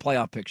game out of the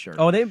playoff picture.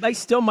 Oh, they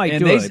still might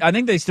do it. I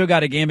think they still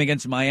got a game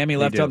against Miami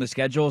left on the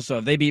schedule. So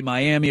if they beat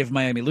Miami, if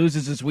Miami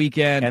loses this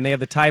weekend. And they have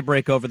the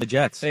tiebreak over the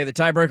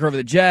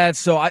Jets.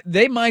 So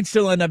they might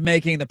still end up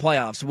making the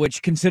playoffs,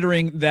 which,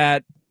 considering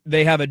that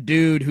they have a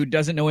dude who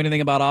doesn't know anything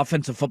about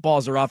offensive football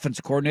as their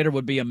offensive coordinator,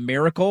 would be a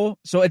miracle.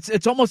 So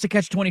it's almost a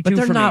catch-22 for me. But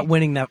they're not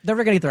winning that. They're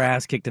going to get their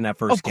ass kicked in that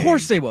first game. Of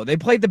course they will. They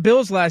played the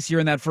Bills last year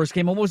in that first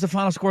game. And what was the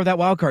final score of that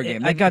wild card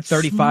game? They got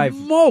 35.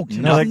 Smoked.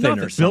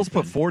 Nothing. Bills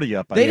put 40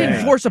 up. They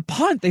didn't force a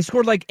punt. They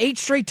scored like 8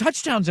 straight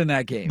touchdowns in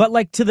that game. But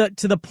like to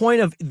the point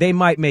of they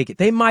might make it.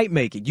 They might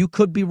make it. You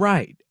could be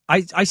right.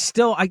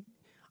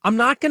 I'm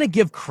not going to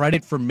give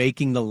credit for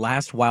making the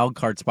last wild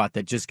card spot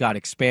that just got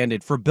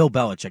expanded for Bill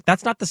Belichick.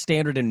 That's not the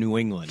standard in New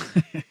England.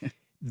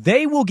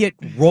 They will get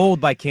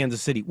rolled by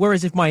Kansas City.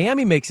 Whereas if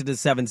Miami makes it to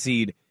 7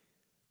 seed,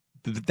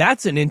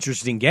 that's an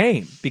interesting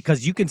game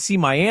because you can see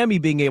Miami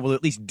being able to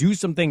at least do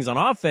some things on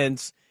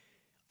offense.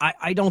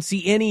 I don't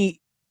see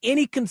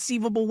any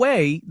conceivable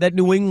way that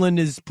New England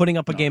is putting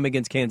up a game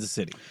against Kansas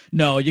City.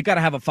 No, you got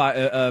to have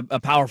a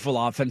powerful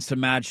offense to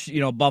match,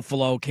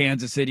 Buffalo,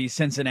 Kansas City,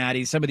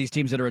 Cincinnati, some of these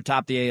teams that are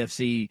atop the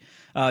AFC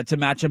to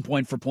match them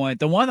point for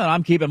point. The one that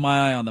I'm keeping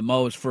my eye on the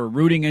most for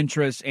rooting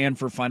interest and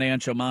for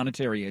financial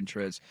monetary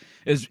interest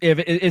is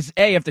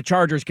if the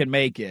Chargers can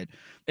make it,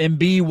 and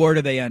B, where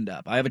do they end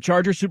up? I have a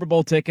Chargers Super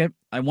Bowl ticket.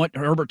 I want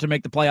Herbert to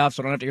make the playoffs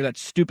so I don't have to hear that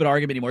stupid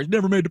argument anymore. He's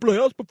never made the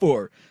playoffs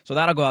before. So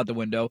that'll go out the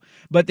window.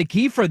 But the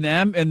key for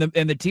them and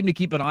the team to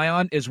keep an eye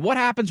on is what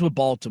happens with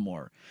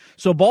Baltimore.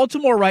 So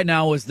Baltimore right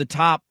now is the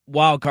top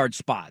wild card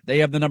spot. They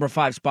have the number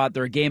 5 spot.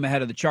 They're a game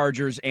ahead of the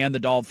Chargers and the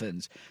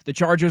Dolphins. The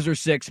Chargers are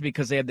 6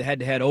 because they have the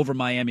head-to-head over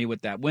Miami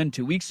with that win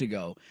 2 weeks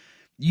ago.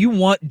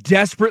 You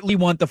desperately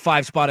want the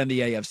 5 spot in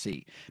the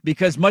AFC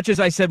because much as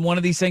I said one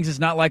of these things is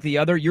not like the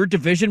other, your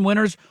division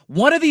winners,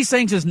 one of these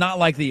things is not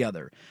like the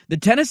other. The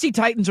Tennessee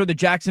Titans or the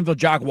Jacksonville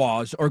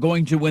Jaguars are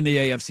going to win the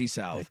AFC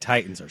South. The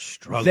Titans are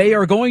struggling. They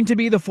are going to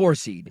be the 4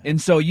 seed. And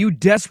so you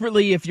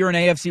desperately, if you're an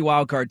AFC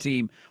wildcard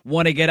team,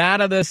 want to get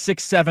out of the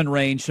 6-7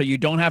 range so you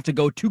don't have to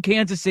go to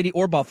Kansas City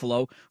or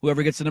Buffalo,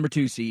 whoever gets the number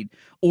 2 seed,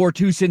 or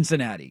to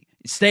Cincinnati.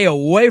 Stay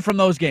away from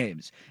those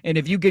games. And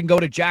if you can go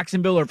to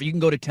Jacksonville or if you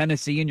can go to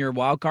Tennessee in your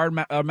wild card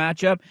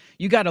matchup,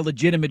 you got a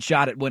legitimate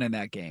shot at winning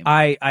that game.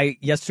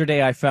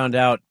 Yesterday I found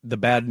out the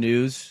bad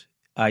news.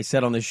 I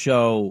said on the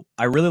show,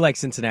 I really like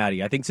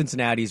Cincinnati. I think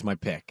Cincinnati is my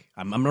pick.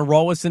 I'm going to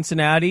roll with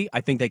Cincinnati. I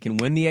think they can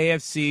win the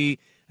AFC.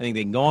 I think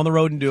they can go on the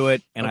road and do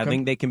it. And I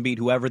think they can beat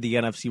whoever the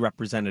NFC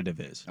representative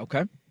is.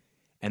 Okay.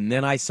 And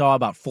then I saw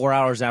about 4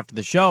 hours after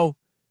the show,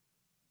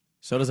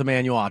 so does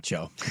Emmanuel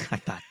Acho. I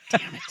thought,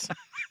 damn it.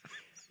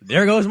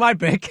 There goes my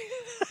pick.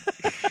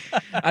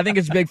 I think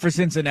it's big for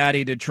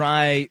Cincinnati to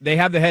try. They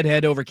have the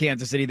head-to-head over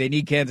Kansas City. They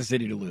need Kansas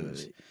City to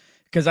lose.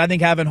 Because I think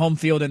having home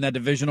field in that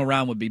divisional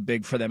round would be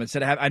big for them.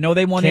 Instead of I know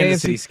they won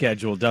Kansas the AFC. City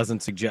schedule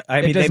doesn't suggest.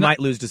 I mean, they might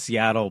lose to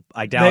Seattle.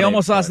 I doubt they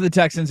almost lost to the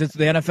Texans. The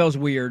NFL's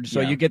weird,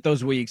 so you get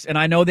those weeks. And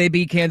I know they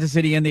beat Kansas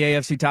City in the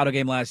AFC title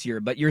game last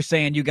year, but you're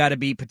saying you got to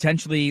be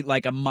potentially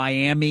like a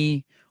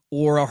Miami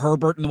or a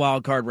Herbert in the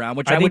wild card round,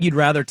 which I think you'd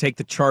rather take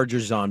the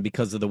Chargers on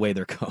because of the way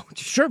they're coached.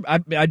 Sure,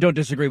 I don't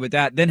disagree with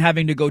that. Then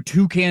having to go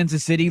to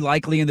Kansas City,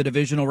 likely in the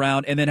divisional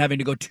round, and then having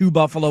to go to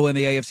Buffalo in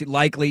the AFC,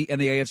 likely in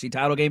the AFC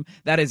title game,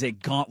 that is a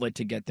gauntlet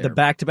to get there. The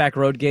back-to-back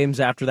road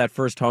games after that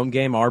first home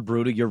game are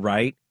brutal. You're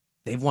right.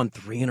 They've won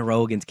 3 in a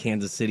row against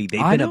Kansas City.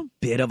 They've been a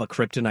bit of a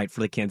kryptonite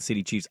for the Kansas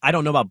City Chiefs. I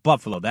don't know about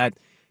Buffalo.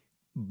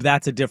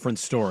 That's a different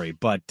story,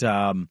 but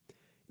man,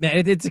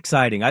 it's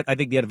exciting. I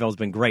think the NFL's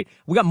been great.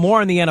 We got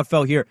more in the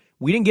NFL here.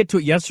 We didn't get to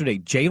it yesterday.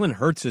 Jalen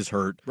Hurts is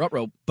hurt.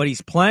 But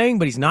he's playing,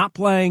 but he's not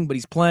playing, but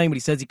he's playing, but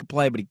he says he could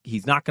play, but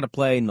he's not going to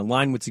play, and the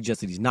line would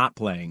suggest that he's not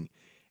playing.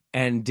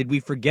 And did we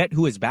forget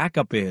who his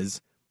backup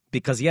is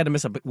because he had to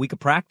miss a week of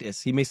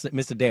practice? He missed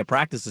a day of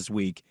practice this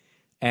week.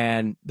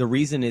 And the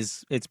reason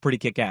is it's pretty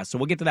kick-ass. So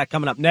we'll get to that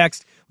coming up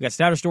next. We got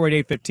Status Story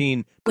at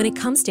 8:15. When it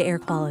comes to air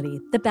quality,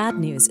 the bad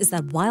news is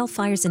that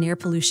wildfires and air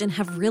pollution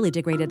have really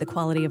degraded the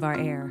quality of our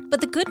air.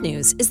 But the good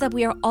news is that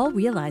we are all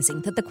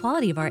realizing that the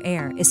quality of our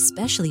air,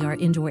 especially our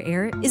indoor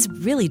air, is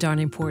really darn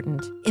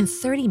important. In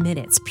 30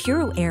 minutes,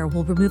 Puro Air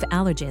will remove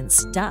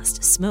allergens,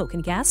 dust, smoke,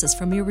 and gases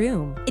from your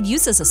room. It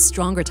uses a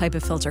stronger type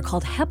of filter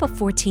called HEPA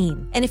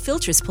 14, and it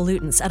filters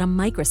pollutants at a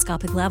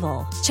microscopic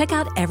level. Check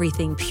out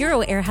everything Puro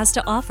Air has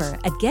to offer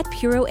at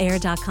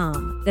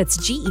GetPuroAir.com. That's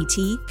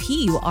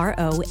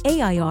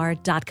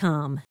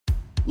GetPuroAir.com.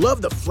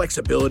 Love the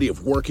flexibility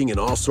of working in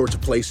all sorts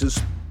of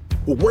places?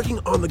 Well, working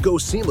on the go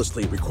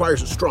seamlessly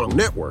requires a strong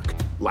network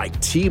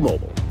like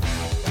T-Mobile.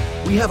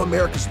 We have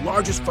America's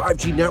largest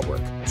 5G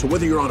network, so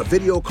whether you're on a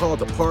video call at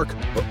the park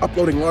or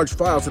uploading large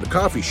files at the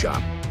coffee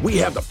shop, we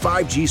have the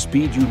 5G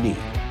speed you need.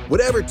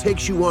 Whatever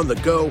takes you on the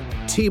go,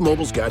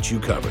 T-Mobile's got you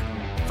covered.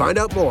 Find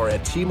out more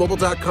at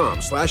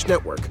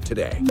T-Mobile.com/network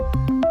today.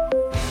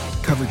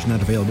 Coverage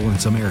not available in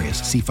some areas.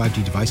 See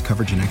 5G device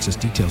coverage and access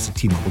details at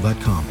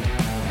T-Mobile.com.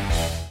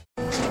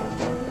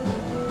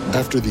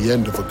 After the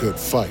end of a good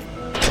fight,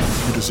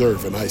 you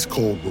deserve an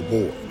ice-cold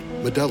reward.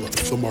 Modelo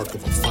is the mark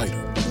of a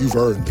fighter. You've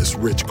earned this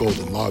rich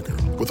golden lager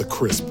with a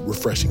crisp,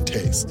 refreshing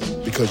taste.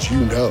 Because you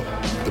know,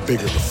 the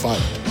bigger the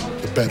fight,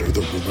 the better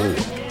the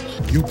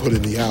reward. You put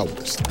in the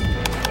hours,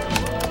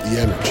 the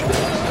energy,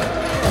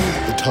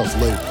 the tough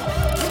labor.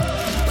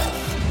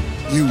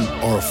 You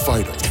are a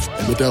fighter,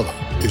 and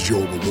Modelo is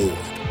your reward.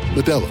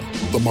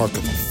 Modelo, the mark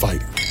of a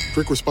fighter.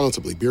 Drink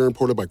responsibly. Beer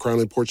imported by Crown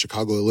Imports,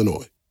 Chicago,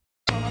 Illinois.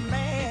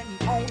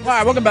 All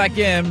right, welcome back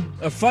in.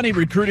 A funny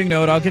recruiting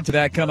note. I'll get to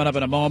that coming up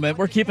in a moment.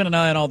 We're keeping an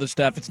eye on all this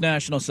stuff. It's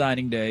National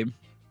Signing Day.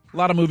 A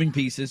lot of moving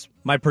pieces.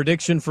 My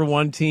prediction for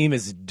one team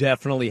is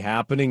definitely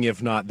happening.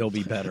 If not, they'll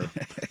be better.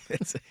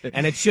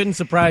 And it shouldn't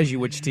surprise you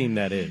which team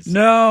that is.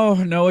 No,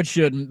 it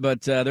shouldn't.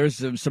 But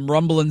there's some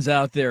rumblings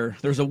out there.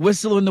 There's a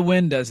whistle in the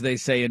wind, as they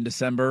say in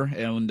December.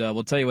 And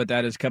we'll tell you what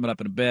that is coming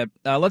up in a bit.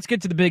 Let's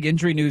get to the big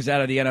injury news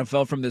out of the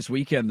NFL from this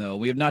weekend, though.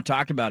 We have not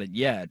talked about it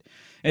yet.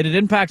 And it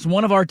impacts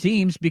one of our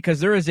teams because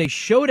there is a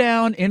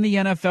showdown in the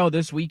NFL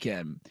this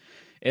weekend.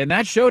 And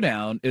that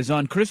showdown is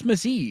on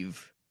Christmas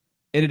Eve.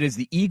 And it is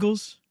the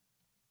Eagles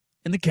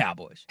and the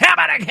Cowboys. How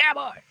about a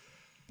Cowboy?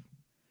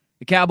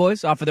 The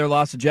Cowboys, off of their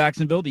loss to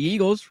Jacksonville. The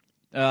Eagles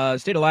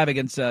stayed alive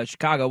against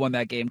Chicago, won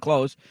that game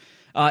close.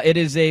 It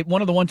is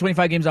one of the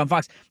 125 games on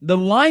Fox. The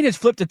line has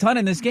flipped a ton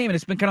in this game, and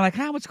it's been kind of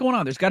like, what's going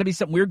on? There's got to be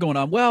something weird going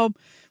on. Well,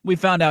 we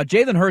found out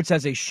Jalen Hurts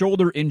has a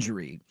shoulder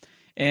injury,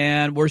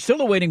 and we're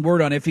still awaiting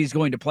word on if he's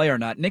going to play or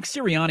not. Nick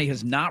Sirianni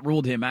has not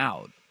ruled him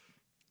out.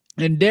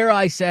 And dare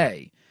I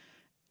say,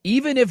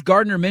 even if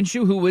Gardner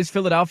Minshew, who is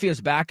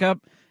Philadelphia's backup,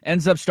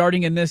 ends up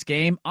starting in this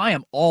game, I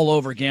am all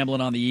over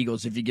gambling on the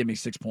Eagles if you give me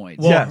 6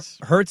 points. Well, yes.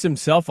 Hurts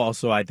himself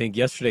also, I think,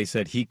 yesterday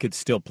said he could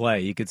still play.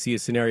 You could see a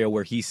scenario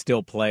where he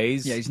still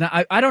plays. Yeah, he's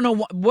not. I don't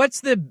know.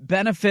 What's the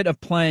benefit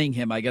of playing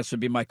him, I guess would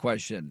be my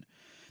question.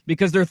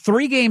 Because they're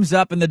 3 games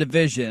up in the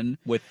division.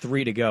 With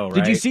 3 to go, right?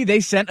 Did you see they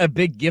sent a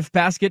big gift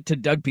basket to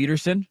Doug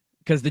Peterson?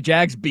 Because the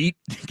Jags beat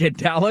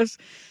Dallas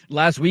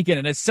last weekend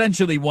and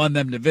essentially won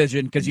them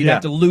division because you'd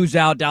have to lose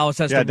out. Dallas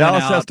has to win out.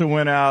 Dallas has to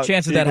win out.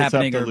 Chances of that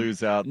happening have to are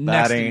lose out.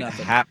 Next That to ain't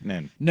nothing.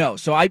 happening. No,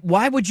 so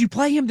why would you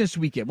play him this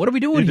weekend? What are we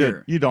doing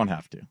here? You don't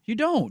have to. You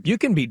don't. You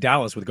can beat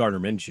Dallas with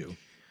Gardner Minshew.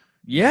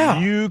 Yeah.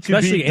 You can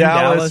Especially beat in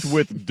Dallas Dallas.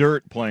 with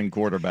dirt playing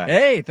quarterback.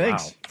 Hey,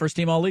 thanks. Wow. First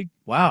team all league.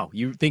 Wow,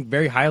 you think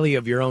very highly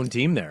of your own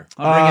team there.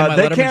 I'll bring in my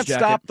They Letterman's can't jacket.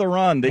 stop the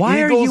run. The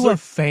Why Eagles are you a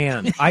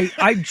fan?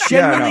 I'm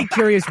genuinely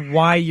curious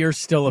why you're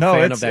still a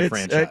fan of that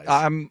franchise.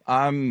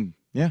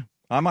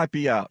 I might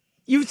be out.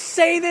 You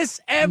say this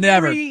every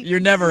Never. You're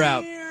never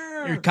out.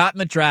 year. You're caught in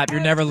the trap.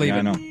 You're never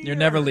leaving. I know. You're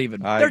never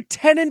leaving. They're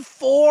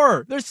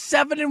 10-4. They're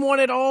 7-1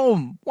 at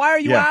home. Why are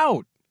you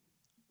out?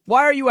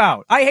 Why are you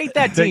out? I hate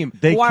that team.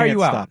 They Why are can't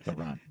you out? stop the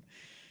run.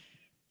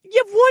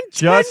 You've won 10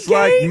 Just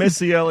like games.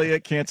 Missy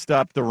Elliott can't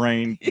stop the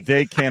rain,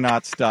 they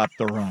cannot stop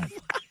the run.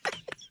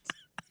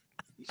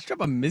 You should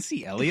have a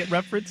Missy Elliott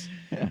reference.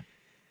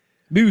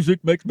 Music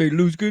makes me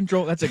lose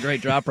control. That's a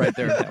great drop right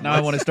there. Now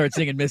I want to start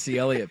singing Missy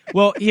Elliott.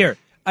 Well, here,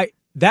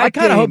 I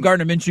kind of hope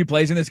Gardner Minshew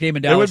plays in this game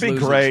and It Dallas would be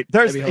loses. great.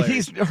 That'd be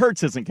hilarious.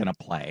 Hurts isn't going to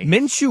play.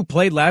 Minshew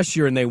played last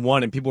year and they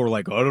won, and people were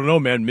like, I don't know,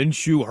 man.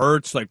 Minshew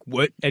hurts. Like,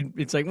 what? And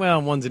it's like,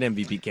 well, one's an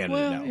MVP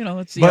candidate now.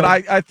 Let's see. But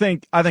how- I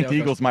think how the it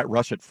Eagles goes. might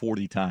rush it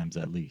 40 times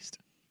at least.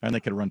 And they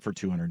could run for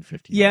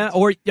 250 Yeah, yards.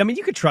 or, I mean,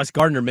 you could trust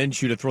Gardner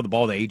Minshew to throw the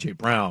ball to A.J.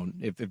 Brown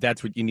if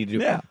that's what you need to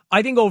do. Yeah.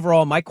 I think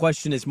overall, my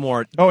question is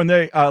more, Oh, and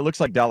they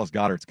looks like Dallas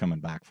Goddard's coming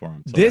back for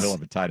him. So This- he'll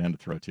have a tight end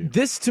to throw to.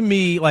 this to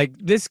me, like,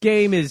 this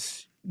game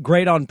is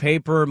great on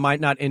paper, might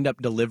not end up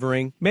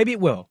delivering. Maybe it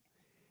will.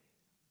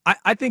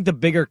 I think the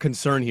bigger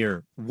concern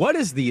here, what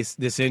is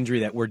this injury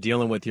that we're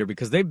dealing with here?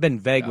 Because they've been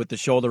vague with the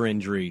shoulder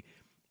injury.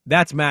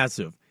 That's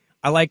massive.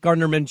 I like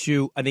Gardner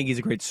Minshew. I think he's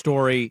a great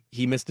story.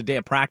 He missed a day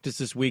of practice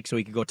this week so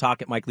he could go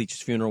talk at Mike Leach's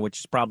funeral, which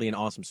is probably an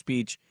awesome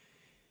speech.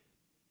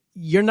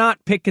 You're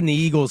not picking the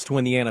Eagles to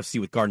win the NFC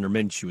with Gardner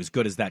Minshew, as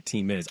good as that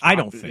team is. I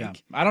don't think. Yeah.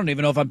 I don't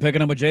even know if I'm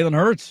picking him with Jalen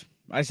Hurts.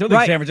 I still think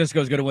Right. San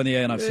Francisco is going to win the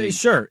NFC.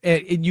 Sure.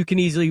 You can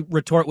easily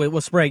retort with,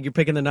 well, Sprague, you're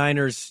picking the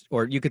Niners,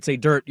 or you could say,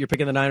 Dirt, you're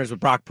picking the Niners with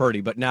Brock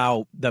Purdy, but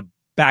now the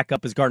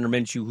backup is Gardner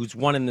Minshew, who's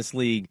won in this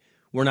league.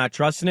 We're not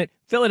trusting it.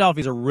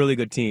 Philadelphia's a really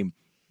good team.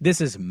 This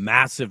is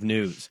massive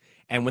news.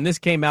 And when this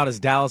came out as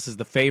Dallas is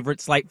the favorite,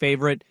 slight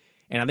favorite,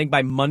 and I think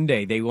by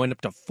Monday they went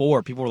up to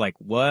 4. People were like,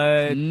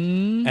 what?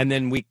 And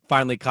then we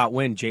finally caught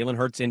wind. Jalen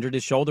Hurts injured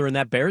his shoulder in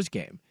that Bears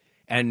game.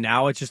 And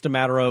now it's just a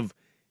matter of,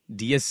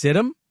 do you sit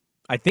him?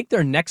 I think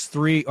their next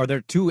 3, or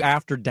their 2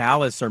 after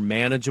Dallas, are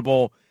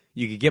manageable.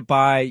 You could get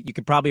by. You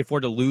could probably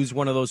afford to lose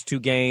one of those 2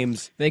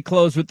 games. They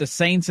close with the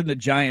Saints and the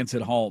Giants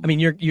at home. I mean,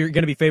 you're going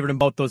to be favored in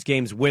both those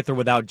games with or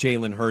without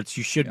Jalen Hurts.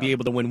 You should be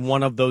able to win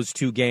one of those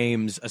 2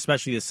 games,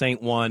 especially the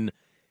Saint one.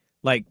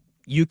 Like,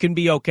 you can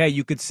be okay.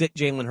 You could sit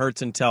Jalen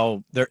Hurts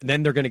until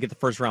then they're going to get the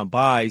first round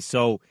bye.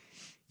 So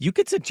you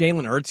could sit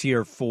Jalen Hurts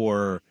here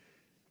for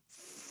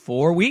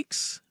 4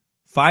 weeks,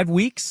 5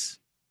 weeks.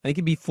 I think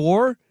it'd be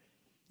 4.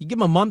 You give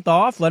him a month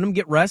off, let him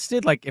get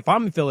rested. Like, if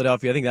I'm in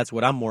Philadelphia, I think that's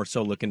what I'm more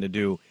so looking to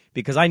do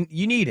because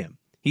you need him.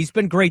 He's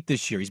been great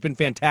this year. He's been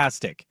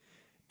fantastic.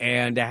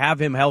 And to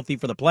have him healthy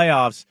for the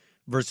playoffs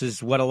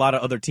versus what a lot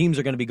of other teams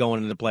are going to be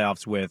going into the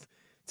playoffs with,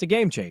 it's a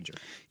game changer.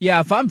 Yeah,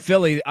 if I'm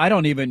Philly, I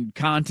don't even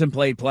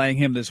contemplate playing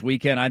him this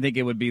weekend. I think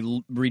it would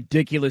be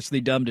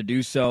ridiculously dumb to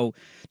do so.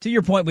 To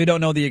your point, we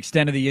don't know the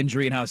extent of the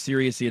injury and how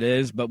serious it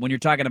is, but when you're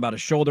talking about a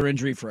shoulder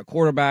injury for a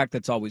quarterback,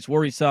 that's always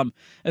worrisome,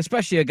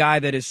 especially a guy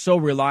that is so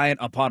reliant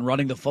upon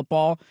running the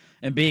football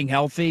and being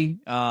healthy.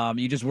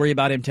 You just worry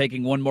about him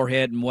taking one more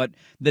hit and what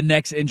the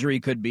next injury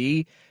could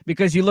be.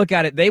 Because you look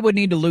at it, they would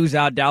need to lose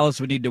out. Dallas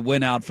would need to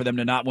win out for them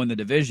to not win the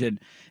division.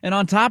 And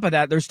on top of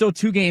that, they're still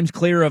 2 games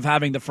clear of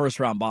having the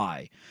first-round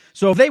bye.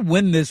 So if they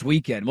win this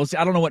weekend, we'll see.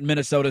 I don't know what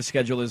Minnesota's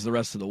schedule is the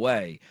rest of the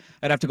way.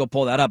 I'd have to go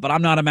pull that up. But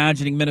I'm not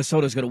imagining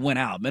Minnesota's going to win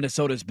out.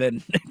 Minnesota's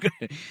been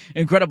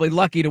incredibly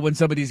lucky to win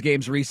some of these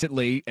games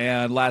recently,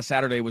 and last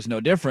Saturday was no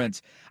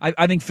difference.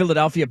 I think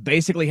Philadelphia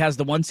basically has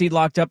the 1 seed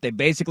locked up. They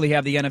basically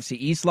have the NFC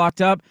East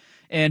locked up.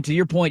 And to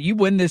your point, you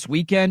win this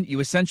weekend, you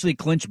essentially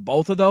clinch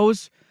both of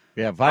those.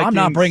 Yeah, Vikings, I'm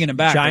not bringing them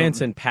back.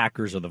 Giants and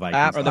Packers are the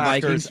Vikings. Are the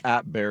Vikings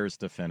at Bears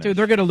to finish. Dude,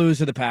 they're going to lose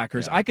to the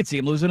Packers. Yeah. I could see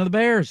them losing to the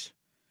Bears.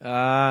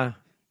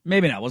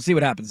 Maybe not. We'll see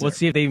what happens. Let's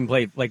see if they even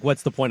play. Like,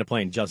 what's the point of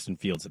playing Justin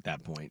Fields at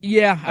that point?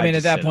 Yeah, I mean,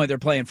 at that point, they're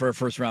playing for a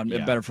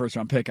better first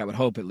round pick. I would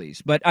hope at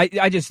least. But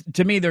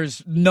to me,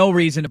 there's no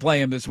reason to play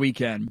him this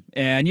weekend.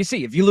 And you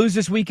see, if you lose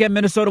this weekend,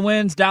 Minnesota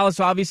wins. Dallas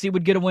obviously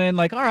would get a win.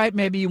 Like, all right,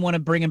 maybe you want to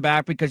bring him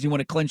back because you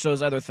want to clinch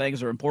those other things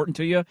that are important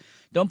to you.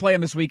 Don't play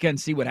him this weekend.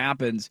 See what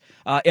happens.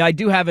 I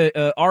do have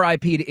a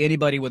RIP to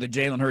anybody with a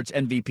Jalen Hurts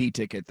MVP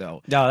ticket,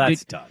 though. No,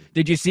 that's done.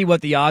 Did you see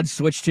what the odds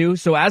switched to?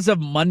 So as of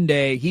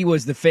Monday, he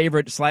was the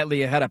favorite,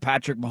 slightly ahead of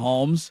Patrick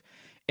Mahomes.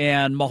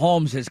 And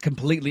Mahomes has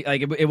completely,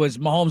 like,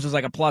 Mahomes was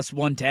like a plus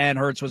 110,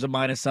 Hurts was a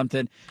minus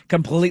something,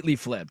 completely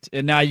flipped.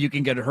 And now you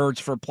can get Hurts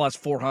for plus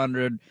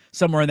 400,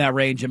 somewhere in that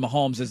range, and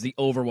Mahomes is the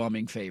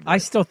overwhelming favorite. I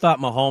still thought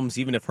Mahomes,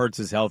 even if Hurts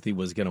is healthy,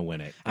 was going to win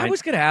it. I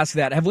was going to ask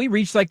that. Have we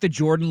reached like the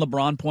Jordan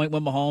LeBron point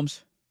with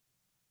Mahomes?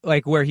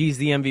 Like where he's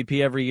the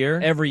MVP every year?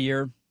 Every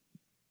year.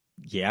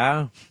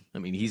 Yeah. I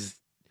mean,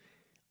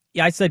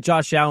 I said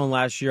Josh Allen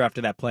last year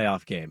after that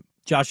playoff game.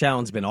 Josh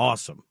Allen's been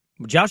awesome.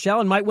 Josh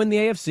Allen might win the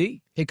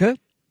AFC. He could.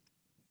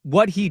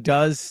 What he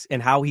does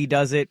and how he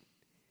does it,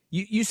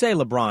 you say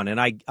LeBron, and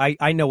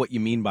I know what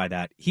you mean by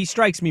that. He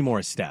strikes me more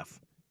as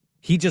Steph.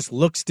 He just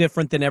looks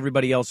different than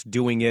everybody else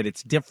doing it.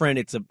 It's different.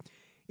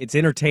 It's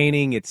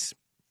entertaining. It's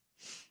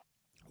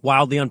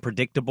wildly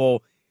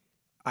unpredictable.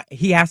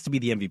 He has to be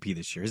the MVP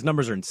this year. His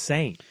numbers are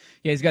insane.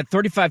 Yeah, he's got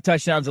 35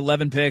 touchdowns,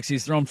 11 picks.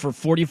 He's thrown for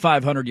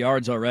 4,500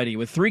 yards already.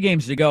 With 3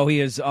 games to go, he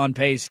is on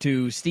pace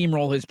to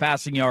steamroll his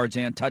passing yards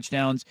and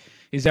touchdowns.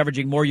 He's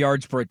averaging more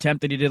yards per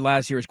attempt than he did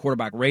last year. His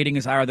quarterback rating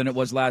is higher than it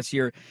was last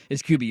year.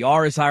 His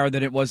QBR is higher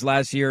than it was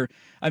last year.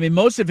 I mean,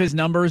 most of his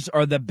numbers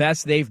are the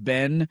best they've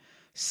been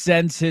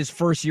since his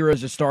first year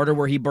as a starter,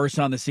 where he burst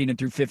on the scene and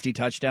threw 50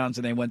 touchdowns,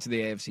 and they went to the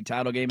AFC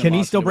title game. Can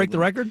he still break the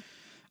record?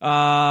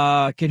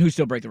 Can who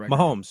still break the record?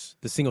 Mahomes,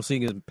 the single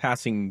season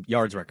passing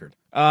yards record.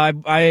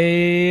 Hold on.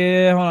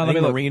 I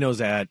think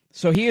Marino's at.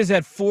 So he is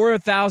at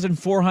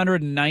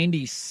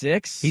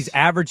 4,496. He's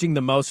averaging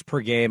the most per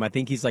game. I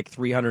think he's like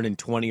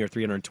 320 or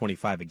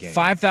 325 a game.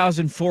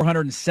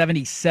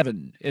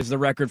 5,477 is the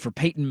record for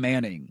Peyton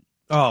Manning.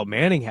 Oh,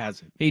 Manning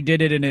has it. He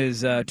did it in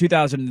his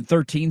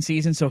 2013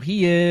 season. So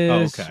he is.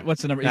 Oh, okay.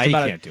 What's the number? He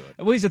can't do it.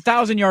 Well, he's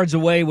 1,000 yards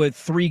away with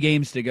 3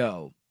 games to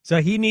go. So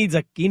he needs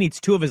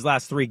 2 of his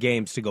last 3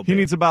 games to go. He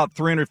needs about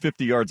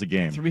 350 yards a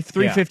game.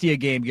 350 a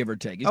game, give or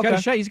take. He's got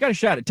a shot. He's got a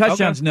shot at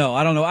touchdowns. Okay. No,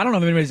 I don't know. I don't know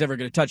if anybody's ever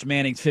going to touch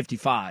Manning's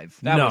 55.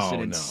 That was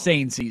an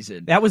insane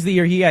season. That was the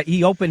year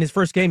he opened his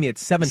first game. He had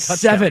 7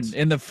 touchdowns. 7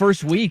 in the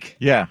first week.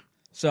 Yeah.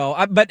 So,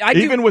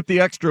 even with the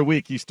extra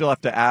week, you still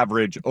have to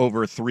average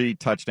over 3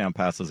 touchdown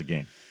passes a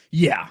game.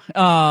 Yeah.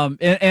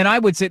 And I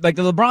would say, like,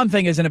 the LeBron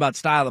thing isn't about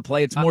style of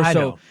play. It's more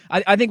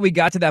I think we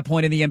got to that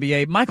point in the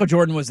NBA. Michael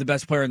Jordan was the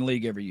best player in the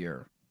league every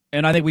year.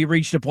 And I think we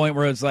reached a point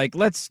where it's like,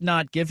 let's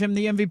not give him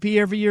the MVP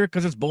every year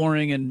because it's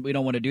boring and we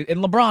don't want to do it.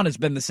 And LeBron has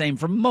been the same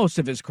for most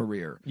of his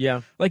career.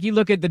 Yeah. Like, you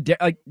look at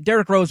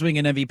Derrick Rose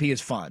winning an MVP is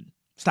fun.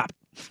 Stop.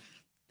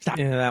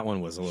 Yeah, that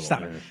one was a little.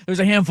 Stop. There's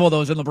a handful of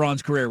those in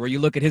LeBron's career where you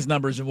look at his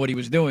numbers and what he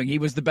was doing. He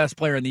was the best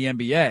player in the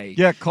NBA.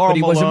 Yeah, Karl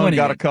Malone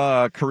got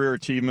a career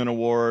achievement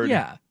award.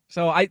 Yeah.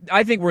 So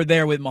I think we're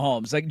there with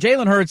Mahomes. Like,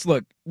 Jalen Hurts,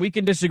 look, we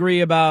can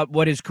disagree about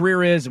what his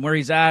career is and where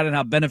he's at and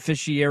how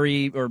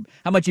beneficiary or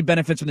how much he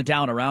benefits from the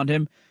talent around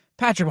him.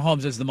 Patrick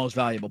Mahomes is the most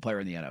valuable player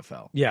in the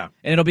NFL. Yeah.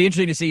 And it'll be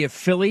interesting to see if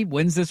Philly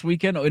wins this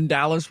weekend in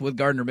Dallas with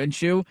Gardner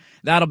Minshew.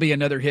 That'll be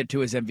another hit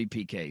to his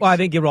MVP case. Well, I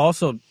think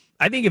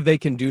if they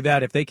can do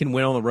that, if they can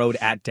win on the road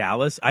at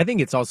Dallas, I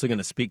think it's also going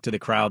to speak to the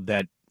crowd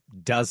that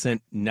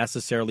doesn't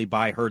necessarily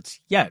buy Hurts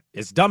yet.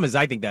 As dumb as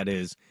I think that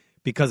is,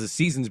 because the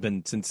season's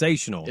been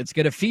sensational. It's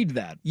going to feed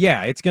that.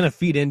 Yeah, it's going to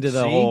feed into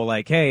the See? whole,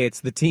 like, hey,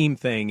 it's the team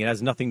thing. It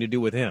has nothing to do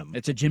with him.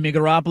 It's a Jimmy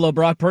Garoppolo,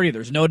 Brock Purdy.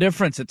 There's no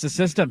difference. It's a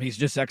system. He's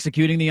just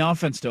executing the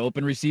offense to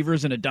open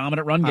receivers in a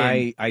dominant run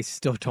game. I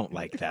still don't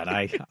like that.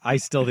 I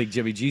still think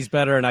Jimmy G's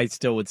better, and I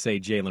still would say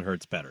Jalen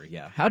Hurts better,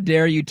 yeah. How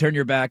dare you turn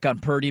your back on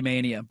Purdy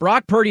mania?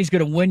 Brock Purdy's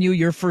going to win you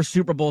your first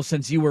Super Bowl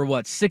since you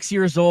were, 6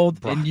 years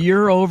old? And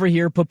you're over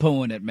here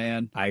poo-pooing it,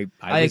 man. I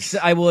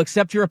will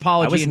accept your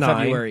apology in 9.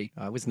 February.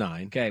 I was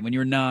 9. Okay, when you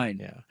were 9.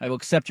 Yeah. I will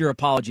accept your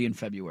apology in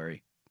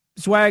February.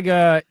 Swag,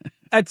 at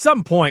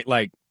some point,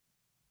 like,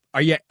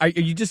 are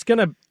you just going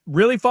to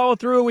really follow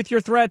through with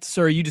your threats,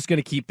 or are you just going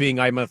to keep being,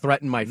 I'm going to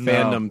threaten my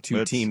fandom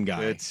to team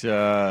guy? It's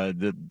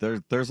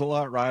there's a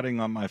lot riding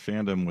on my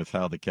fandom with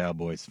how the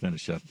Cowboys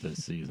finish up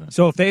this season.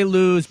 So if they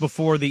lose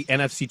before the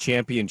NFC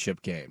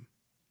Championship game.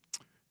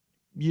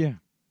 Yeah.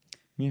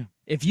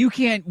 If you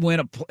can't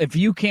if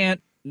you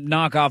can't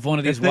knock off one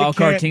of these wild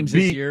card teams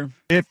this year,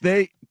 you'd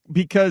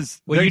be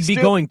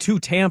going to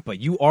Tampa.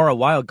 You are a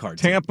wild card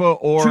team. Tampa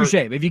or touche.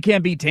 If you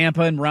can't beat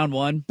Tampa in round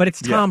 1, but it's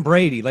Tom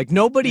Brady. Like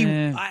nobody.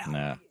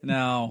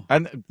 No,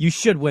 and you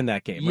should win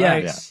that game.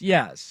 Right?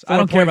 Yes. I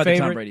don't care about the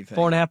Tom Brady thing.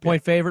 4.5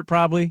 point favorite,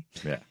 probably.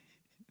 Yeah.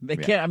 They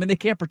can't. I mean, they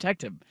can't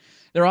protect him.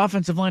 Their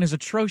offensive line is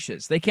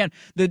atrocious. They can't.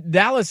 The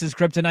Dallas is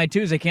kryptonite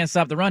too. Is they can't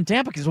stop the run.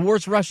 Tampa is the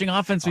worst rushing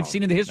offense we've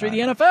seen in the history of the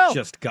NFL.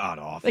 Just god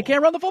awful. They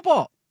can't run the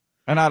football.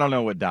 And I don't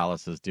know what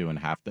Dallas is doing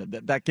half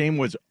that game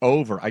was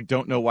over. I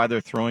don't know why they're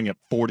throwing it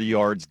 40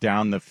 yards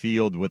down the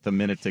field with a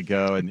minute to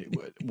go. And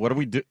what do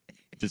we do?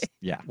 Just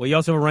Well, you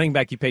also have a running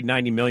back you paid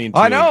 $90 million to.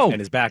 I know. And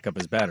his backup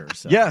is better.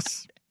 So.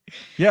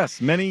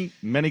 Yes,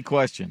 many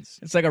questions.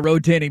 It's like a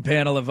rotating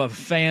panel of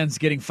fans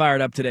getting fired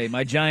up today.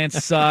 My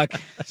Giants suck.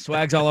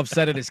 Swag's all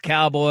upset at his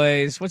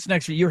Cowboys. What's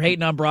next for you? You're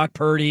hating on Brock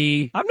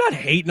Purdy. I'm not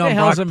hating on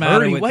Brock Brock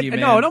Purdy. With you, man?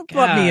 No, don't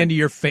put me into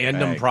your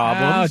fandom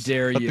problems. How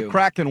dare But you? the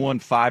Kraken won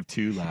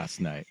 5-2 last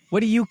night.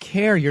 What do you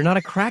care? You're not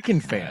a Kraken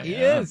fan. He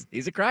is.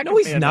 He's a Kraken fan. No,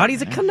 he's not.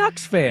 He's a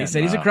Canucks fan. He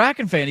said he's a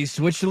Kraken fan. He's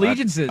switched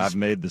allegiances. I've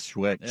made the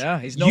switch. Yeah,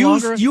 he's no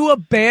longer. You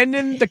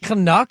abandoned the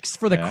Canucks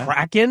for the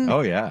Kraken?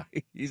 Oh, yeah.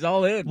 He's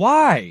all in.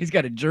 Why? He's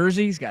got a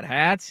jersey. He's got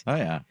hats. Oh,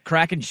 yeah.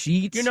 Kraken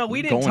sheets. You know,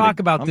 we didn't talk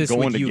about this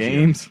with you.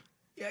 Games.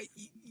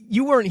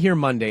 You weren't here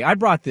Monday. I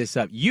brought this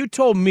up. You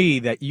told me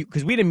that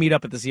because we didn't meet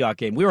up at the Seahawks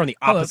game. We were on the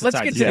opposite Let's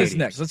side. get to this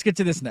next. Let's get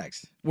to this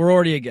next. We're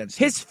already against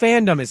his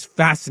fandom is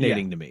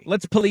fascinating to me.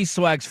 Let's police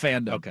Swag's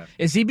fandom. Okay.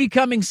 Is he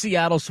becoming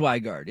Seattle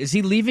Swigard? Is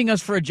he leaving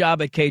us for a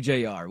job at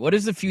KJR? What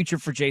is the future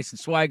for Jason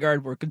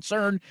Swigard? We're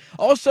concerned.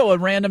 Also, a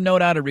random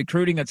note out of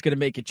recruiting that's going to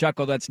make you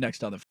chuckle. That's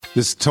next on the.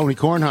 This is Tony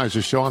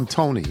Kornheiser's show. I'm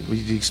Tony.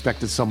 You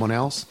expected someone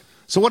else?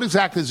 So what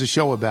exactly is the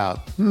show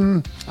about?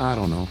 I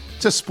don't know.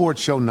 It's a sports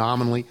show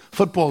nominally.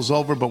 Football's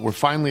over, but we're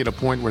finally at a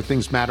point where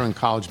things matter in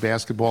college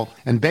basketball,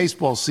 and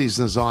baseball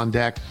season is on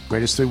deck.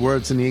 Greatest 3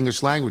 words in the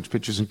English language,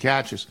 pitchers and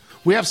catchers.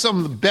 We have some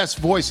of the best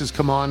voices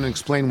come on and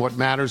explain what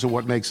matters or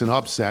what makes an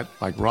upset,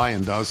 like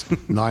Ryan does,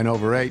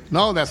 9/8.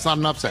 No, that's not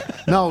an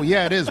upset. No,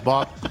 yeah, it is,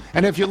 Bob.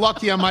 And if you're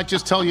lucky, I might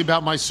just tell you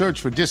about my search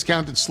for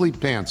discounted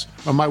sleep pants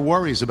or my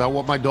worries about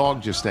what my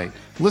dog just ate.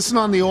 Listen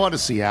on the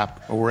Odyssey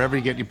app or wherever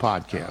you get your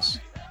podcasts.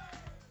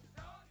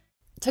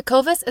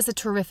 Tecovas is a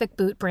terrific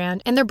boot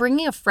brand, and they're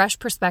bringing a fresh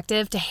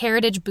perspective to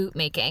heritage boot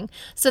making.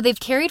 So they've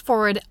carried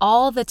forward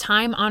all the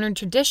time-honored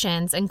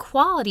traditions and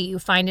quality you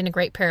find in a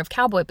great pair of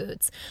cowboy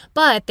boots,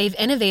 but they've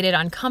innovated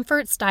on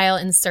comfort, style,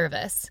 and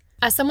service.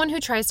 As someone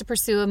who tries to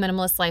pursue a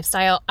minimalist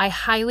lifestyle, I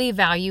highly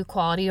value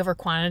quality over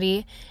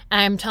quantity,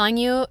 and I'm telling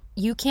you,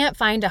 you can't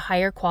find a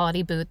higher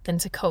quality boot than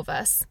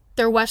Tecovas.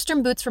 Their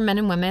Western boots for men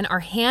and women are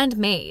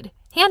handmade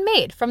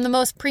from the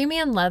most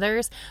premium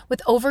leathers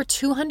with over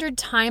 200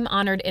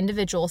 time-honored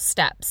individual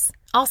steps.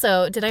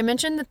 Also, did I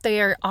mention that they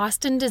are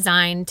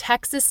Austin-designed,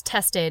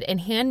 Texas-tested,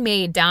 and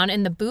handmade down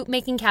in the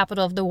boot-making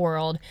capital of the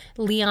world,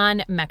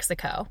 Leon,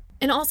 Mexico?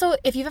 And also,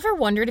 if you've ever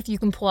wondered if you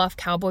can pull off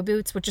cowboy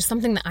boots, which is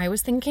something that I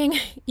was thinking,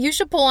 you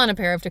should pull on a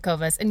pair of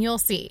Tecovas and you'll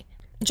see.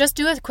 Just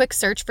do a quick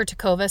search for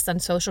Tecovas on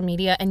social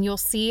media and you'll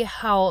see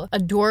how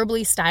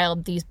adorably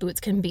styled these boots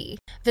can be.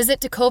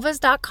 Visit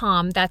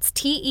tecovas.com, that's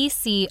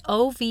TECOVAS.com,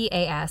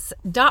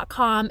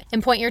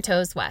 and point your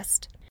toes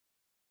west.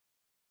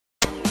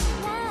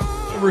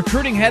 A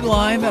recruiting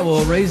headline that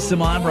will raise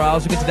some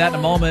eyebrows. We'll get to that in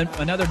a moment.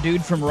 Another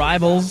dude from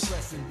Rivals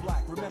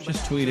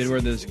just tweeted,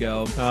 where'd this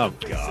go? Oh,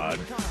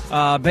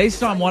 God.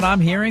 Based on what I'm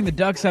hearing, the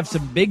Ducks have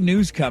some big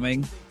news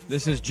coming.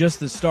 This is just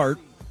the start.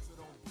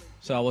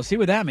 So we'll see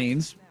what that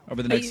means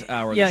over the next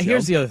hour. Yeah, of the show.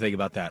 here's the other thing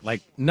about that.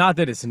 Like, not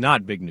that it's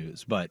not big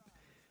news, but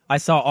I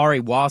saw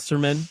Ari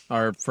Wasserman,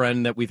 our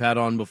friend that we've had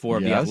on before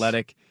of The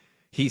Athletic.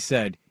 He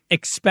said,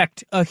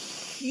 expect a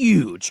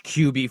huge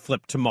QB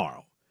flip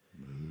tomorrow.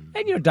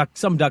 And,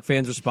 some Duck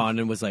fans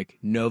responded and was like,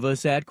 Nova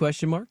sad,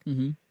 question mark?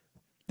 Mm-hmm.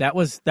 That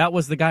was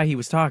the guy he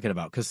was talking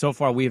about, because so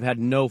far we've had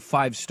no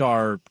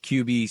 5-star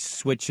QB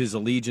switches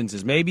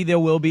allegiances. Maybe there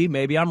will be.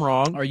 Maybe I'm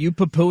wrong. Are you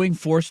poo-pooing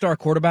 4-star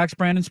quarterbacks,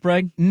 Brandon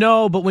Sprague?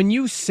 No, but when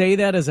you say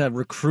that as a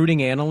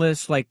recruiting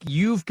analyst, like,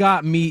 you've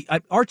got me.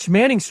 Arch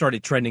Manning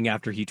started trending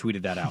after he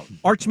tweeted that out.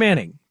 Arch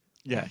Manning.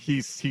 Yeah,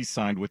 he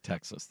signed with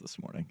Texas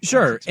this morning.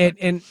 Sure,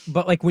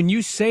 but like when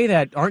you say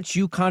that, aren't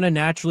you kind of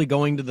naturally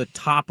going to the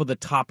top of the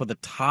top of the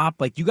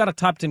top? Like, you got a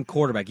top 10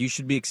 quarterback, you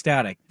should be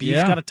ecstatic. He's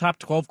got a top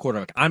 12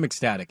 quarterback. I'm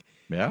ecstatic.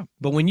 Yeah.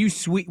 But when you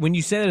say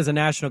that as a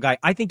national guy,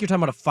 I think you're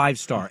talking about a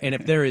 5-star. And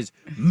if there is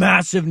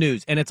massive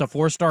news and it's a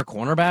 4-star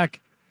cornerback.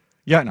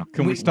 Yeah, no.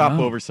 Can we stop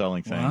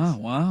overselling things?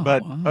 Wow.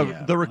 But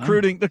the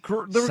recruiting, the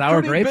sour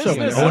recruiting grapes over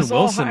business there. Owen is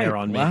all Wilson hype. there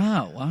on me.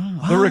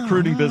 Wow. The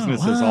recruiting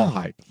business is all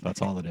hype. That's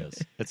all it is.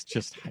 It's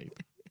just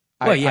hype.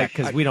 Well, yeah,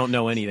 because we don't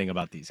know anything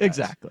about these guys.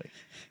 Exactly.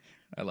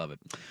 I love it.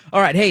 All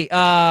right, hey,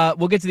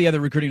 we'll get to the other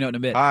recruiting note in a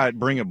bit. All right,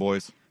 bring it,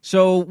 boys.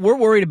 So we're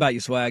worried about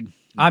you, Swag.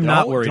 I'm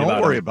not worried about him.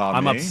 Don't worry about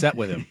I'm me. upset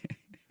with him.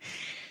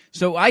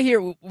 So I hear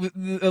a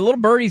little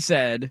birdie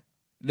said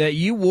that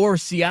you wore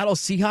Seattle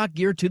Seahawk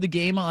gear to the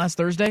game last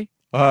Thursday.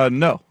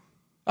 No.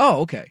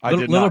 Oh, okay.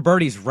 Little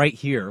birdie's right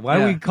here. Why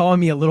are we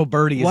calling me a little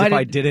birdie as if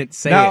I didn't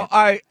say it? Now,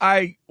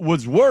 I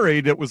was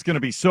worried it was going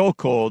to be so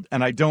cold,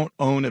 and I don't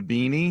own a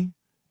beanie.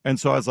 And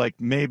so I was like,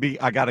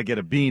 maybe I got to get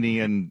a beanie,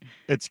 and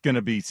it's going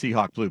to be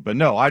Seahawk blue. But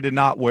no, I did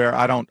not wear.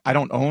 I don't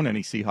own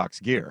any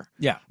Seahawks gear.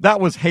 Yeah, that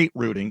was hate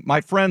rooting.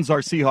 My friends are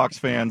Seahawks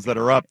fans that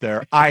are up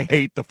there. I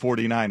hate the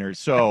 49ers,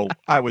 so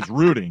I was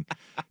rooting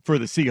for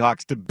the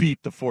Seahawks to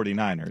beat the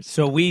 49ers.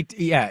 So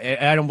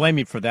I don't blame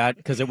you for that,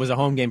 because it was a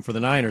home game for the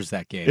Niners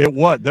that game. It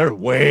was. They're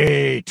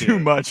way too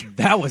much.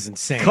 That was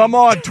insane. Come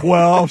on,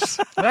 12s.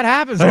 That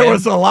happens. There man.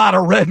 was a lot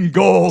of red and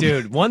gold.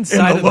 Dude, one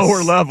side of the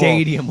lower level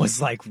stadium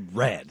was like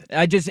red.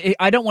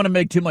 I don't want to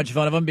make too much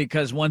fun of them,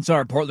 because once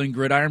our Portland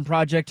Gridiron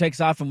project takes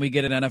off and we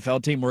get an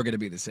NFL team, we're going to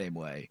be the same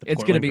way.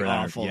 It's going to be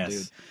awful, yes.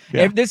 dude.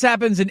 Yeah. If this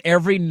happens in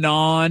every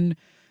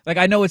like,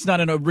 I know it's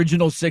not an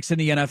original 6 in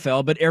the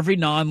NFL, but every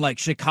like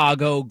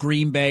Chicago,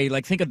 Green Bay,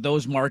 like, think of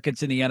those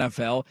markets in the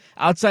NFL.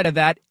 Outside of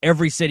that,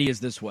 every city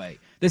is this way.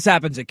 This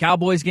happens at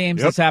Cowboys games.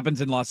 Yep. This happens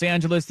in Los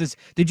Angeles.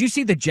 Did you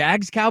see the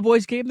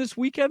Jags-Cowboys game this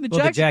weekend?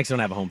 The Jags don't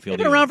have a home field.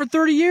 They've been around for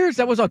 30 years.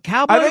 That was a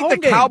Cowboy I think home the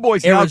game.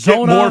 Cowboys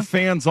Arizona, now get more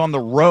fans on the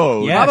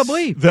road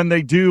probably than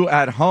they do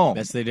at home.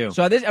 Yes, they do.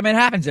 So it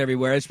happens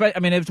everywhere. It's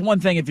one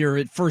thing if you're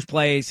at first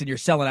place and you're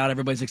selling out,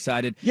 everybody's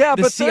excited. Yeah,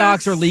 the but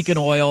Seahawks are leaking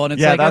oil, and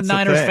it's Yeah, like the that's the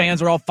Niners thing.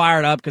 fans are all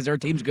fired up because their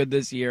team's good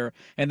this year,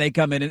 and they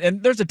come in,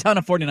 and there's a ton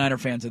of 49er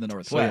fans in the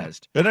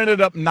Northwest. It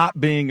ended up not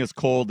being as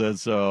cold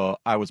as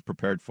I was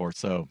prepared for.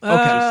 So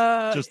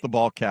just the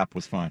ball cap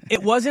was fine.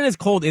 It wasn't as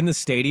cold in the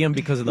stadium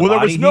because of the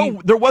body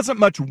heat. There wasn't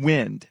much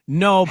wind.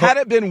 No, but had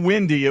it been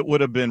windy, it would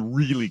have been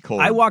really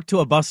cold. I walked to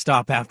a bus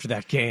stop after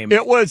that game.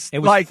 It was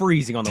like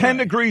freezing on the 10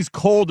 way. degrees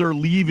colder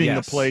leaving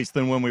Yes. the place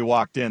than when we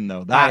walked in,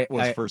 though. That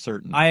was for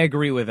certain. I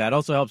agree with that.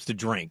 Also helps to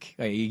drink.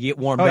 You get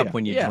warmed up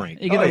when you drink.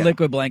 You get a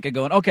liquid blanket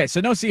going. Okay, so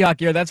no Seahawk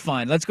gear. That's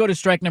fine. Let's go to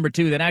strike number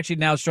 2. Then actually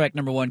now strike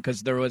number 1,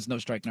 because there was no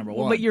strike number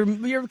 1. But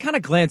you're kind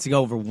of glancing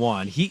over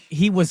one.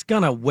 He was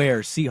gonna wear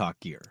Seahawk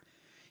gear.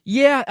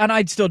 Yeah, and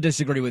I'd still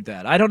disagree with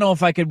that. I don't know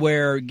if I could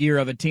wear gear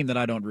of a team that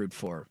I don't root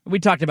for. We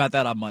talked about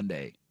that on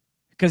Monday.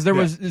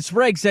 Because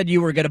Sprague said you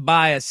were going to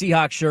buy a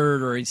Seahawk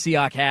shirt or a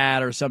Seahawk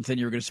hat or something.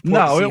 You were going to support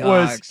the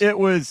Seahawks. it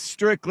was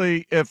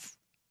strictly if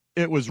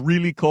it was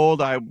really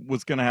cold, I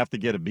was going to have to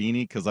get a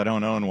beanie because I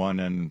don't own one,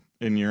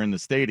 and you're in the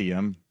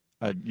stadium.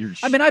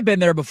 I've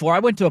been there before. I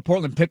went to a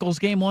Portland Pickles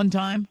game one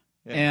time.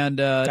 Yeah. And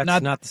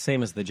that's not the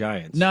same as the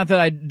Giants. Not that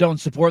I don't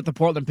support the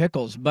Portland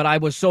Pickles, but I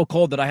was so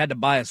cold that I had to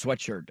buy a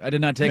sweatshirt. I did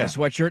not take a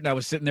sweatshirt, and I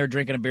was sitting there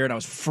drinking a beer, and I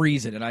was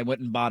freezing, and I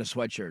went and bought a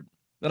sweatshirt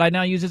that I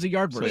now use as a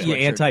yard bird. So you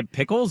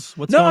anti-pickles?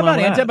 What's No, going I'm not on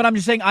with anti, that? but I'm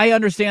just saying I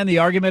understand the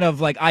argument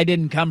of, like, I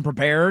didn't come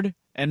prepared,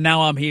 and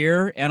now I'm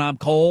here, and I'm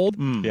cold,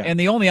 and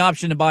the only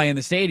option to buy in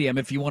the stadium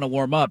if you want to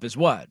warm up is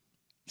what?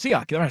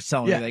 Seahawks. They're not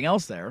selling anything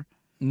else there.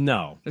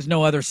 No. There's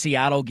no other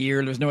Seattle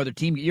gear. There's no other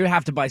team. You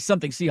have to buy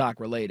something Seahawk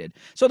related.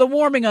 So the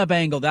warming up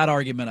angle, that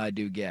argument I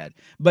do get.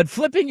 But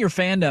flipping your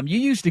fandom, you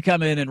used to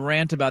come in and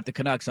rant about the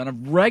Canucks on a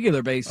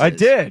regular basis. I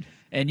did.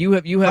 And you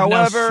have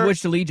However, now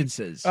switched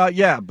allegiances.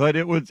 Yeah, but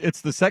it's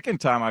the second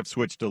time I've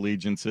switched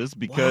allegiances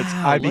because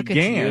I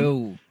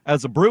began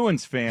as a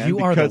Bruins fan. You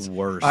are because the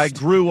worst. I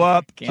grew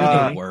up.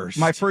 You're the worst.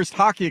 My first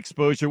hockey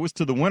exposure was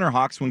to the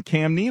Winterhawks when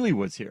Cam Neely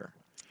was here.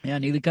 Yeah,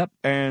 Neely Cup.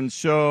 And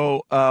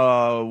so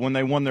when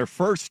they won their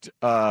first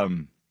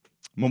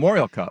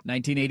Memorial Cup.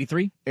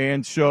 1983.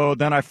 And so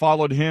then I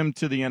followed him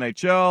to the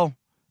NHL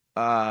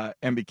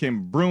and became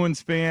a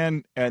Bruins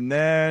fan. And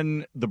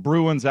then the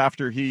Bruins,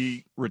 after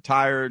he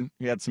retired,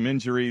 he had some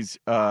injuries.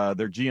 Their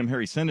GM,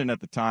 Harry Sinden, at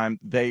the time,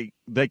 they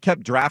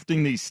kept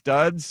drafting these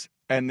studs,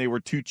 and they were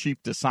too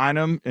cheap to sign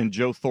them, and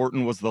Joe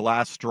Thornton was the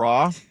last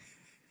straw.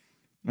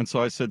 And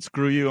so I said,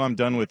 screw you, I'm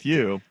done with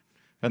you.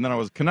 And then I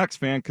was a Canucks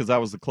fan because I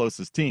was the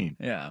closest team.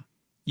 Yeah.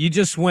 You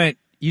just went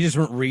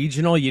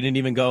regional. You didn't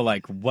even go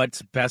like,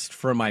 what's best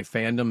for my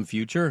fandom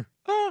future?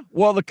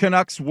 Well, the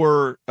Canucks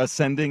were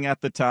ascending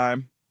at the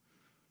time.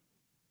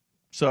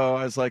 So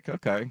I was like,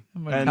 okay.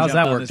 And how's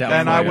that worked out?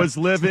 And I was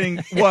living,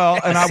 well,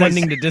 and I was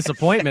ascending to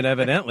disappointment,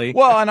 evidently.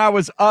 Well, and I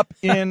was up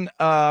in,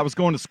 I was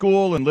going to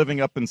school and living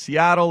up in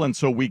Seattle. And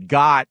so we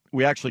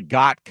actually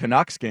got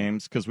Canucks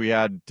games because we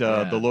had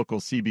the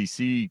local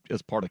CBC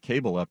as part of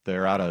cable up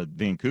there out of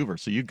Vancouver.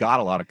 So you got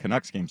a lot of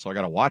Canucks games. So I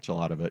got to watch a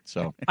lot of it.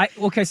 So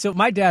so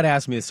my dad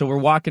asked me this. So we're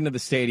walking to the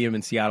stadium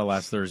in Seattle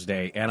last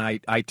Thursday, and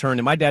I turned,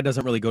 and my dad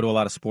doesn't really go to a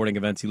lot of sporting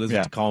events. He lives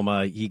in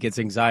Tacoma. He gets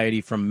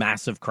anxiety from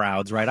massive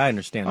crowds, right? I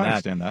understand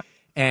that.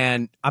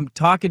 And I'm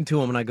talking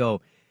to him, and I go,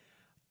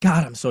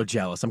 God, I'm so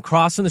jealous. I'm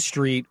crossing the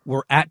street.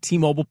 We're at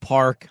T-Mobile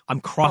Park. I'm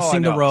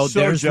crossing the road. So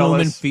There's jealous.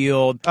 Lumen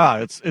Field.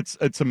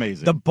 It's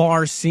amazing. The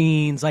bar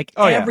scenes,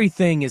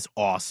 everything is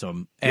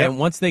awesome. And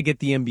once they get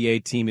the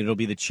NBA team, it'll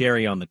be the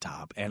cherry on the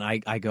top. And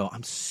I go,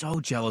 I'm so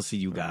jealous of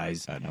you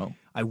guys. I know.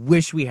 I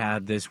wish we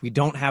had this. We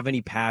don't have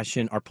any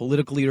passion. Our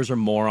political leaders are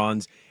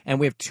morons, and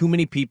we have too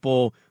many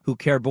people who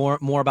care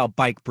more about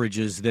bike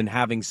bridges than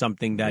having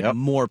something that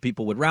more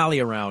people would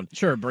rally around.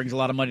 Sure, it brings a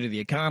lot of money to the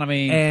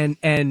economy.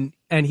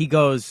 And he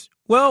goes,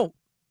 well,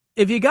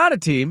 if you got a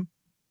team,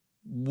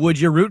 would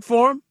you root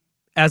for them?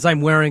 As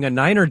I'm wearing a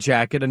Niner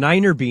jacket, a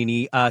Niner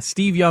beanie, a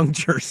Steve Young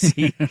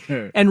jersey,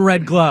 and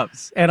red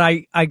gloves. And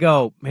I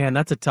go, man,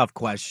 that's a tough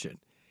question.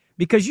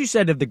 Because you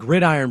said of the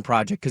Gridiron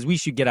Project, because we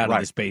should get out of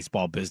this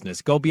baseball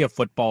business. Go be a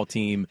football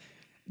team.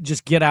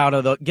 Just get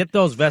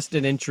those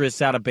vested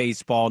interests out of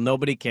baseball.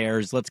 Nobody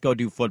cares. Let's go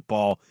do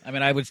football. I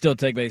mean, I would still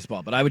take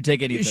baseball, but I would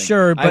take anything.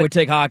 Sure, but I would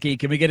take hockey.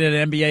 Can we get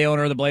an NBA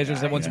owner of the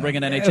Blazers that wants to bring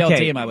an NHL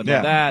team? I would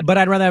love that. But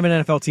I'd rather have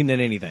an NFL team than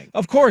anything.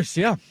 Of course,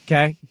 yeah.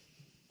 Okay.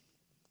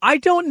 I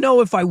don't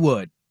know if I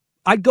would.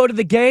 I'd go to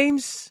the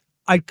games.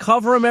 I'd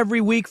cover them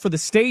every week for the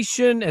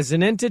station as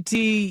an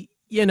entity.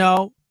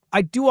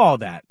 I'd do all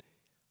that.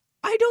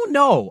 I don't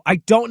know. I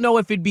don't know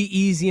if it'd be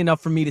easy enough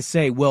for me to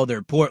say, well,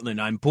 they're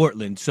Portland, I'm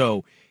Portland,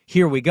 so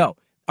here we go.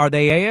 Are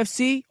they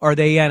AFC or are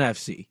they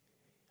NFC?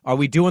 Are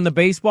we doing the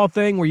baseball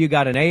thing where you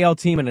got an AL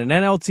team and an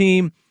NL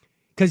team?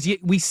 Because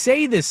we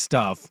say this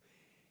stuff.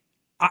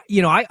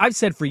 I've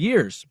said for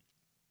years,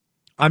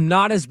 I'm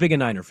not as big a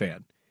Niner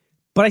fan,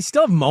 but I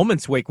still have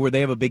moments, Wake, where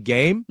they have a big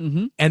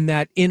game, and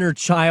that inner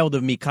child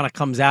of me kind of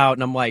comes out,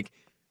 and I'm like,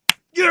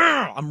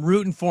 yeah, I'm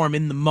rooting for them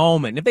in the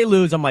moment. And if they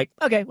lose, I'm like,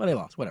 okay, well, they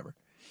lost, whatever.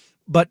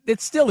 But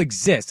it still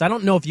exists. I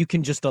don't know if you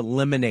can just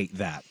eliminate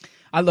that.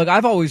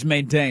 I've always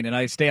maintained, and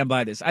I stand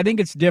by this, I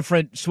think it's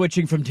different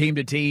switching from team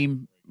to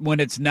team when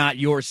it's not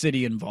your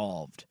city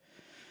involved.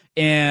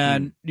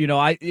 And,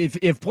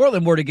 if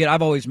Portland were to get,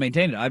 I've always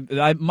maintained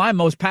it. My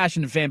most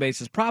passionate fan base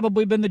has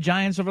probably been the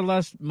Giants over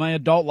my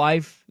adult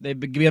life. They've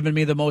given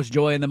me the most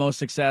joy and the most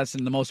success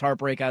and the most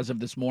heartbreak as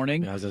of this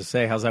morning. I was going to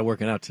say, how's that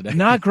working out today?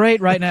 Not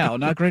great right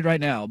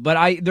now.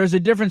 But there's a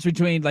difference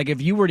between, like,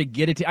 if you were to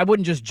get it, I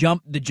wouldn't just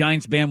jump the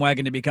Giants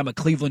bandwagon to become a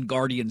Cleveland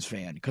Guardians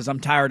fan because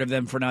I'm tired of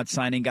them for not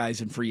signing guys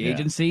in free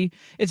agency.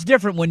 It's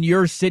different when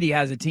your city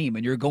has a team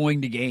and you're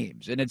going to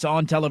games and it's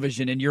on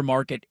television in your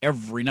market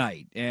every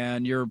night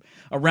and you're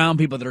around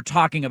people that are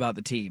talking about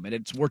the team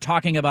and we're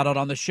talking about it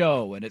on the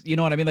show and you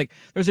know what I mean? Like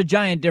there's a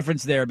giant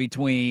difference there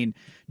between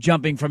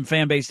jumping from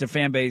fan base to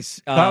fan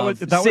base of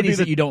cities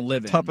that you don't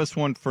live in. Toughest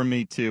one for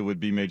me too would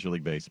be Major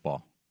League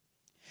Baseball.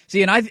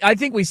 See, and I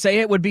think we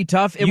say it would be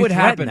tough. It you would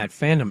happen. That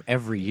fandom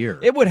every year.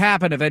 It would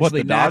happen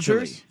eventually. What, the naturally.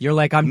 Dodgers? You're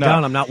like, I'm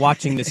done. I'm not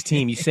watching this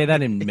team. You say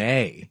that in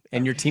May,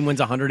 and your team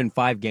wins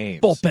 105 games.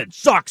 Bullpen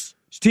sucks.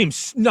 This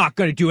team's not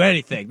going to do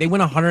anything. They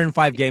win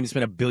 105 games,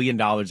 spend $1 billion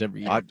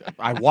every year.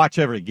 I watch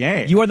every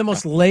game. You are the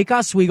most Lake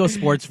Oswego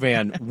sports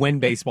fan when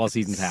baseball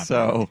season's happening.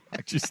 So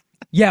I just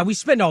we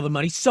spend all the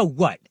money. So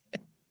what?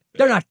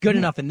 They're not good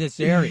enough in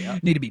this area.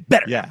 Need to be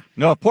better. Yeah.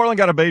 No, if Portland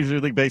got a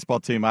Major League Baseball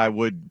team, I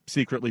would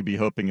secretly be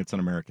hoping it's an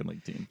American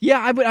League team. Yeah,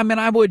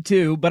 I would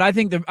too, but I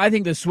think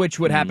the switch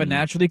would happen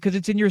naturally because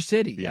it's in your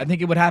city. Yeah. I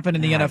think it would happen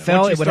in the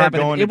NFL.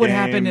 It would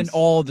happen in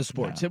all the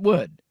sports. Yeah. It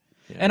would.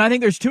 Yeah. And I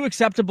think there's two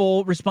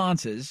acceptable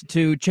responses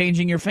to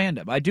changing your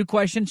fandom. I do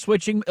question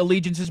switching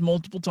allegiances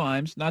multiple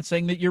times, not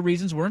saying that your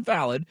reasons weren't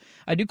valid.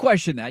 I do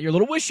question that. You're a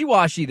little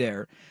wishy-washy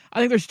there. I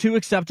think there's two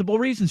acceptable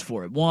reasons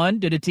for it. One,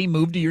 did a team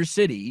move to your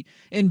city?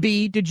 And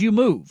B, did you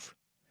move?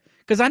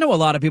 Because I know a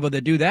lot of people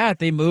that do that.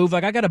 They move.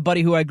 Like I got a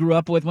buddy who I grew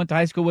up with, went to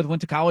high school with,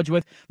 went to college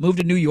with, moved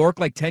to New York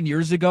like 10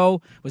 years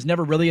ago, was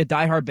never really a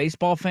diehard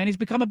baseball fan. He's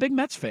become a big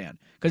Mets fan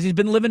because he's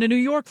been living in New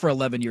York for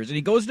 11 years. And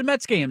he goes to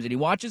Mets games and he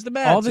watches the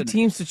Mets. All the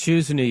teams to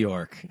choose in New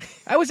York.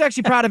 I was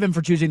actually proud of him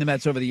for choosing the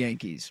Mets over the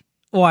Yankees.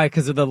 Why?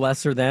 Because of the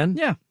lesser than?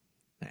 Yeah.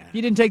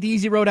 You didn't take the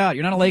easy road out.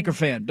 You're not a Laker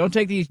fan. Don't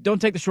take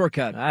the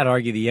shortcut. I'd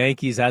argue the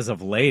Yankees, as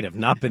of late, have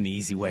not been the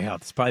easy way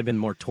out. It's probably been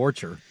more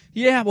torture.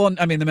 Yeah, well,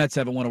 I mean, the Mets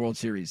haven't won a World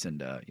Series, and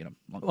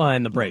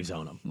and the Braves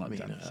own them.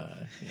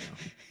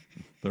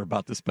 They're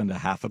about to spend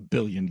 $500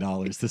 million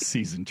this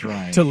season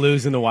trying to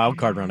lose in the wild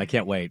card round. I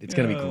can't wait. It's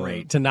going to be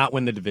great to not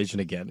win the division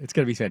again. It's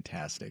going to be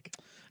fantastic.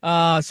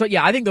 I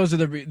think those are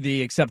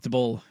the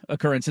acceptable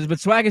occurrences. But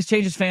Swag has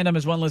changed his fandom,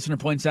 as one listener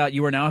points out.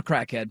 You are now a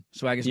crackhead.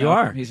 Swag is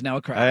he's now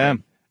a crackhead. I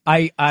am.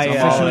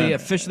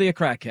 Officially a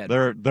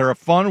crackhead. They're a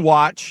fun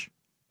watch.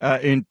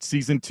 In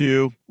season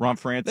 2, Ron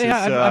Francis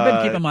I've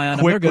been keeping my eye on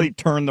them. quickly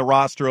turned the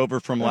roster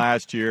over from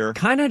last year.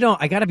 Kind of don't.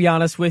 I got to be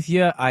honest with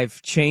you.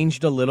 I've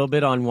changed a little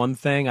bit on one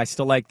thing. I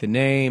still like the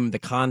name, the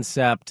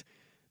concept,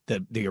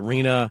 the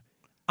arena.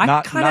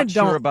 Not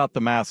sure about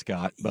the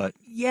mascot, but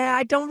yeah,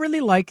 I don't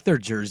really like their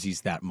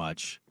jerseys that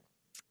much.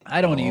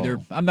 I don't either.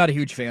 I'm not a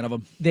huge fan of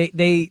them.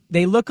 They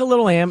look a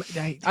little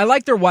I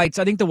like their whites.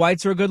 I think the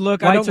whites are a good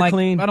look. Whites are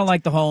clean. I don't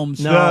like the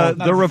homes. No,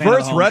 the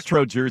reverse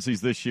retro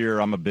jerseys this year,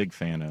 I'm a big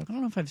fan of. I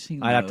don't know if I've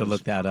seen. I'd have to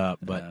look that up,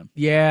 but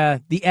yeah,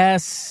 the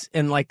S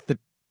and like the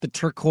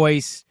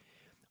turquoise.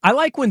 I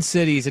like when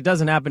cities. It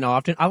doesn't happen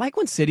often. I like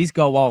when cities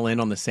go all in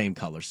on the same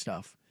color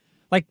stuff.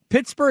 Like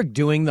Pittsburgh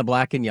doing the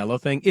black and yellow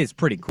thing is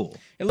pretty cool.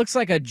 It looks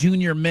like a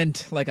junior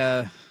mint, like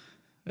a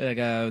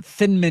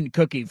thin mint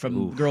cookie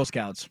from Girl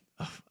Scouts.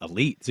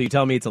 Elite. So you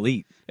tell me it's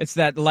elite. It's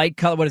that light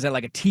color. What is that?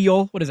 Like a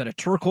teal? What is that? A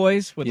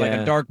turquoise with like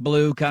a dark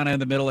blue kind of in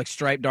the middle, like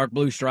striped dark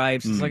blue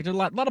stripes. It's like there's a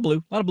lot of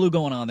blue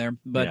going on there.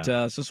 But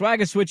so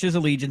Swagger switches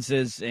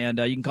allegiances, and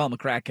you can call him a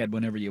crackhead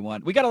whenever you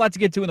want. We got a lot to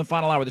get to in the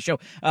final hour of the show.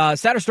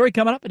 Saturday story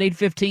coming up at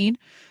 8:15.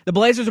 The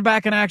Blazers are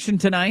back in action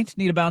tonight.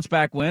 Need a bounce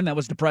back win. That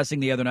was depressing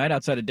the other night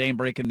outside of Dame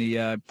breaking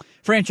the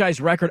franchise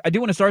record. I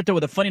do want to start though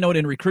with a funny note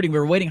in recruiting. We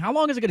were waiting. How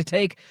long is it going to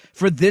take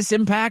for this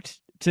impact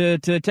to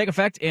take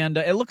effect, and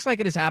it looks like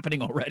it is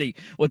happening already.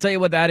 We'll tell you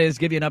what that is,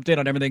 give you an update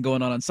on everything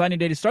going on signing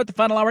day to start the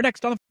final hour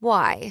next on the...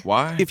 Why?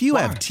 If you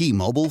have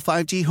T-Mobile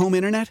 5G home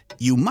internet,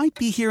 you might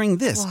be hearing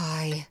this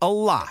a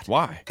lot.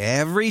 Why?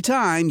 Every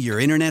time your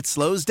internet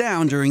slows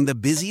down during the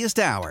busiest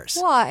hours.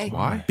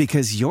 Why?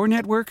 Because your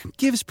network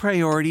gives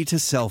priority to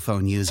cell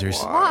phone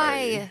users.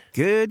 Why?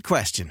 Good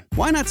question.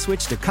 Why not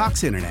switch to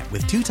Cox Internet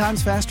with 2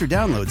 times faster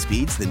download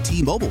speeds than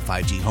T-Mobile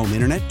 5G home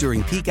internet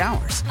during peak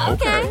hours?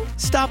 Okay.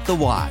 Stop the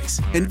whys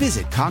and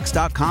visit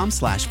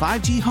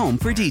cox.com/5G home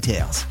for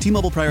details.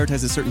 T-Mobile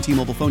prioritizes certain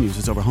T-Mobile phone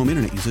users over home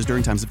internet users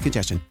during times of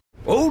congestion.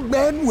 Old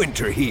Man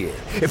Winter here.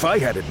 If I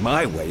had it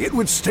my way, it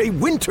would stay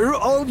winter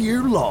all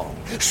year long.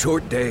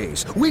 Short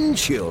days, wind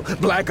chill,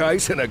 black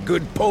ice, and a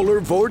good polar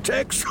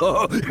vortex.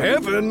 Oh,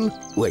 heaven.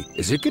 Wait,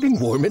 is it getting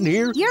warm in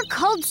here? Your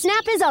cold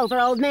snap is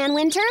over, Old Man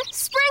Winter.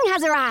 Spring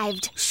has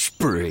arrived.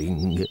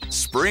 Spring.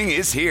 Spring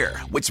is here,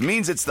 which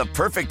means it's the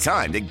perfect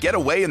time to get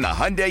away in the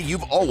Hyundai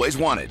you've always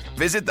wanted.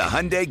 Visit the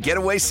Hyundai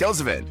Getaway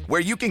Sales Event,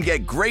 where you can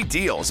get great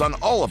deals on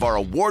all of our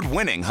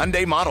award-winning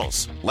Hyundai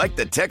models, like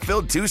the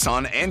tech-filled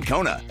Tucson and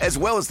Kona, as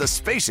well as the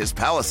spacious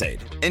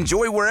Palisade.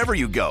 Enjoy wherever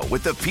you go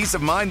with the peace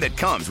of mind that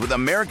comes with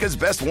America's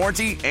best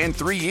warranty and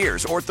 3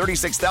 years or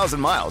 36,000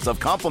 miles of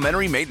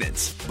complimentary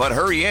maintenance. But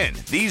hurry in,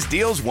 these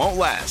deals won't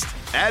last.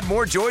 Add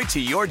more joy to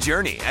your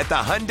journey at the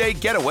Hyundai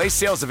Getaway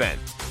Sales Event.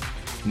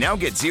 Now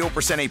get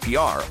 0%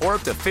 APR or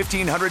up to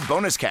 $1,500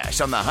 bonus cash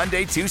on the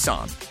Hyundai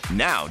Tucson.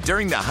 Now,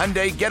 during the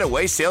Hyundai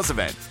Getaway Sales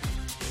Event.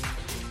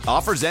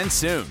 Offers end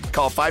soon.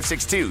 Call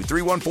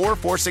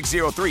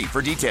 562-314-4603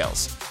 for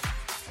details.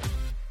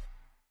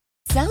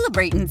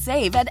 Celebrate and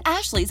save at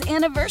Ashley's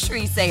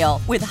Anniversary Sale.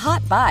 With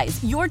Hot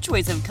Buys, your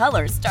choice of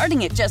colors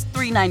starting at just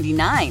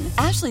 $3.99.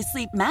 Ashley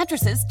Sleep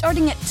mattresses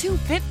starting at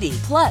 $2.50.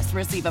 Plus,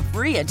 receive a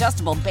free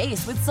adjustable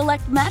base with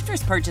select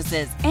mattress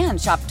purchases. And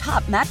shop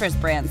top mattress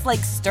brands like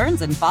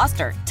Stearns &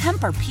 Foster,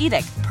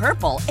 Tempur-Pedic,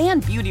 Purple,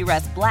 and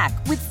Beautyrest Black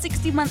with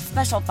 60-month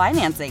special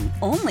financing.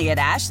 Only at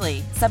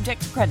Ashley.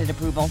 Subject to credit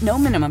approval. No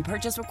minimum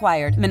purchase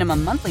required.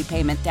 Minimum monthly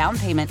payment, down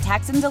payment,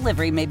 tax, and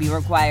delivery may be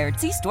required.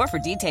 See store for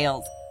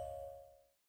details.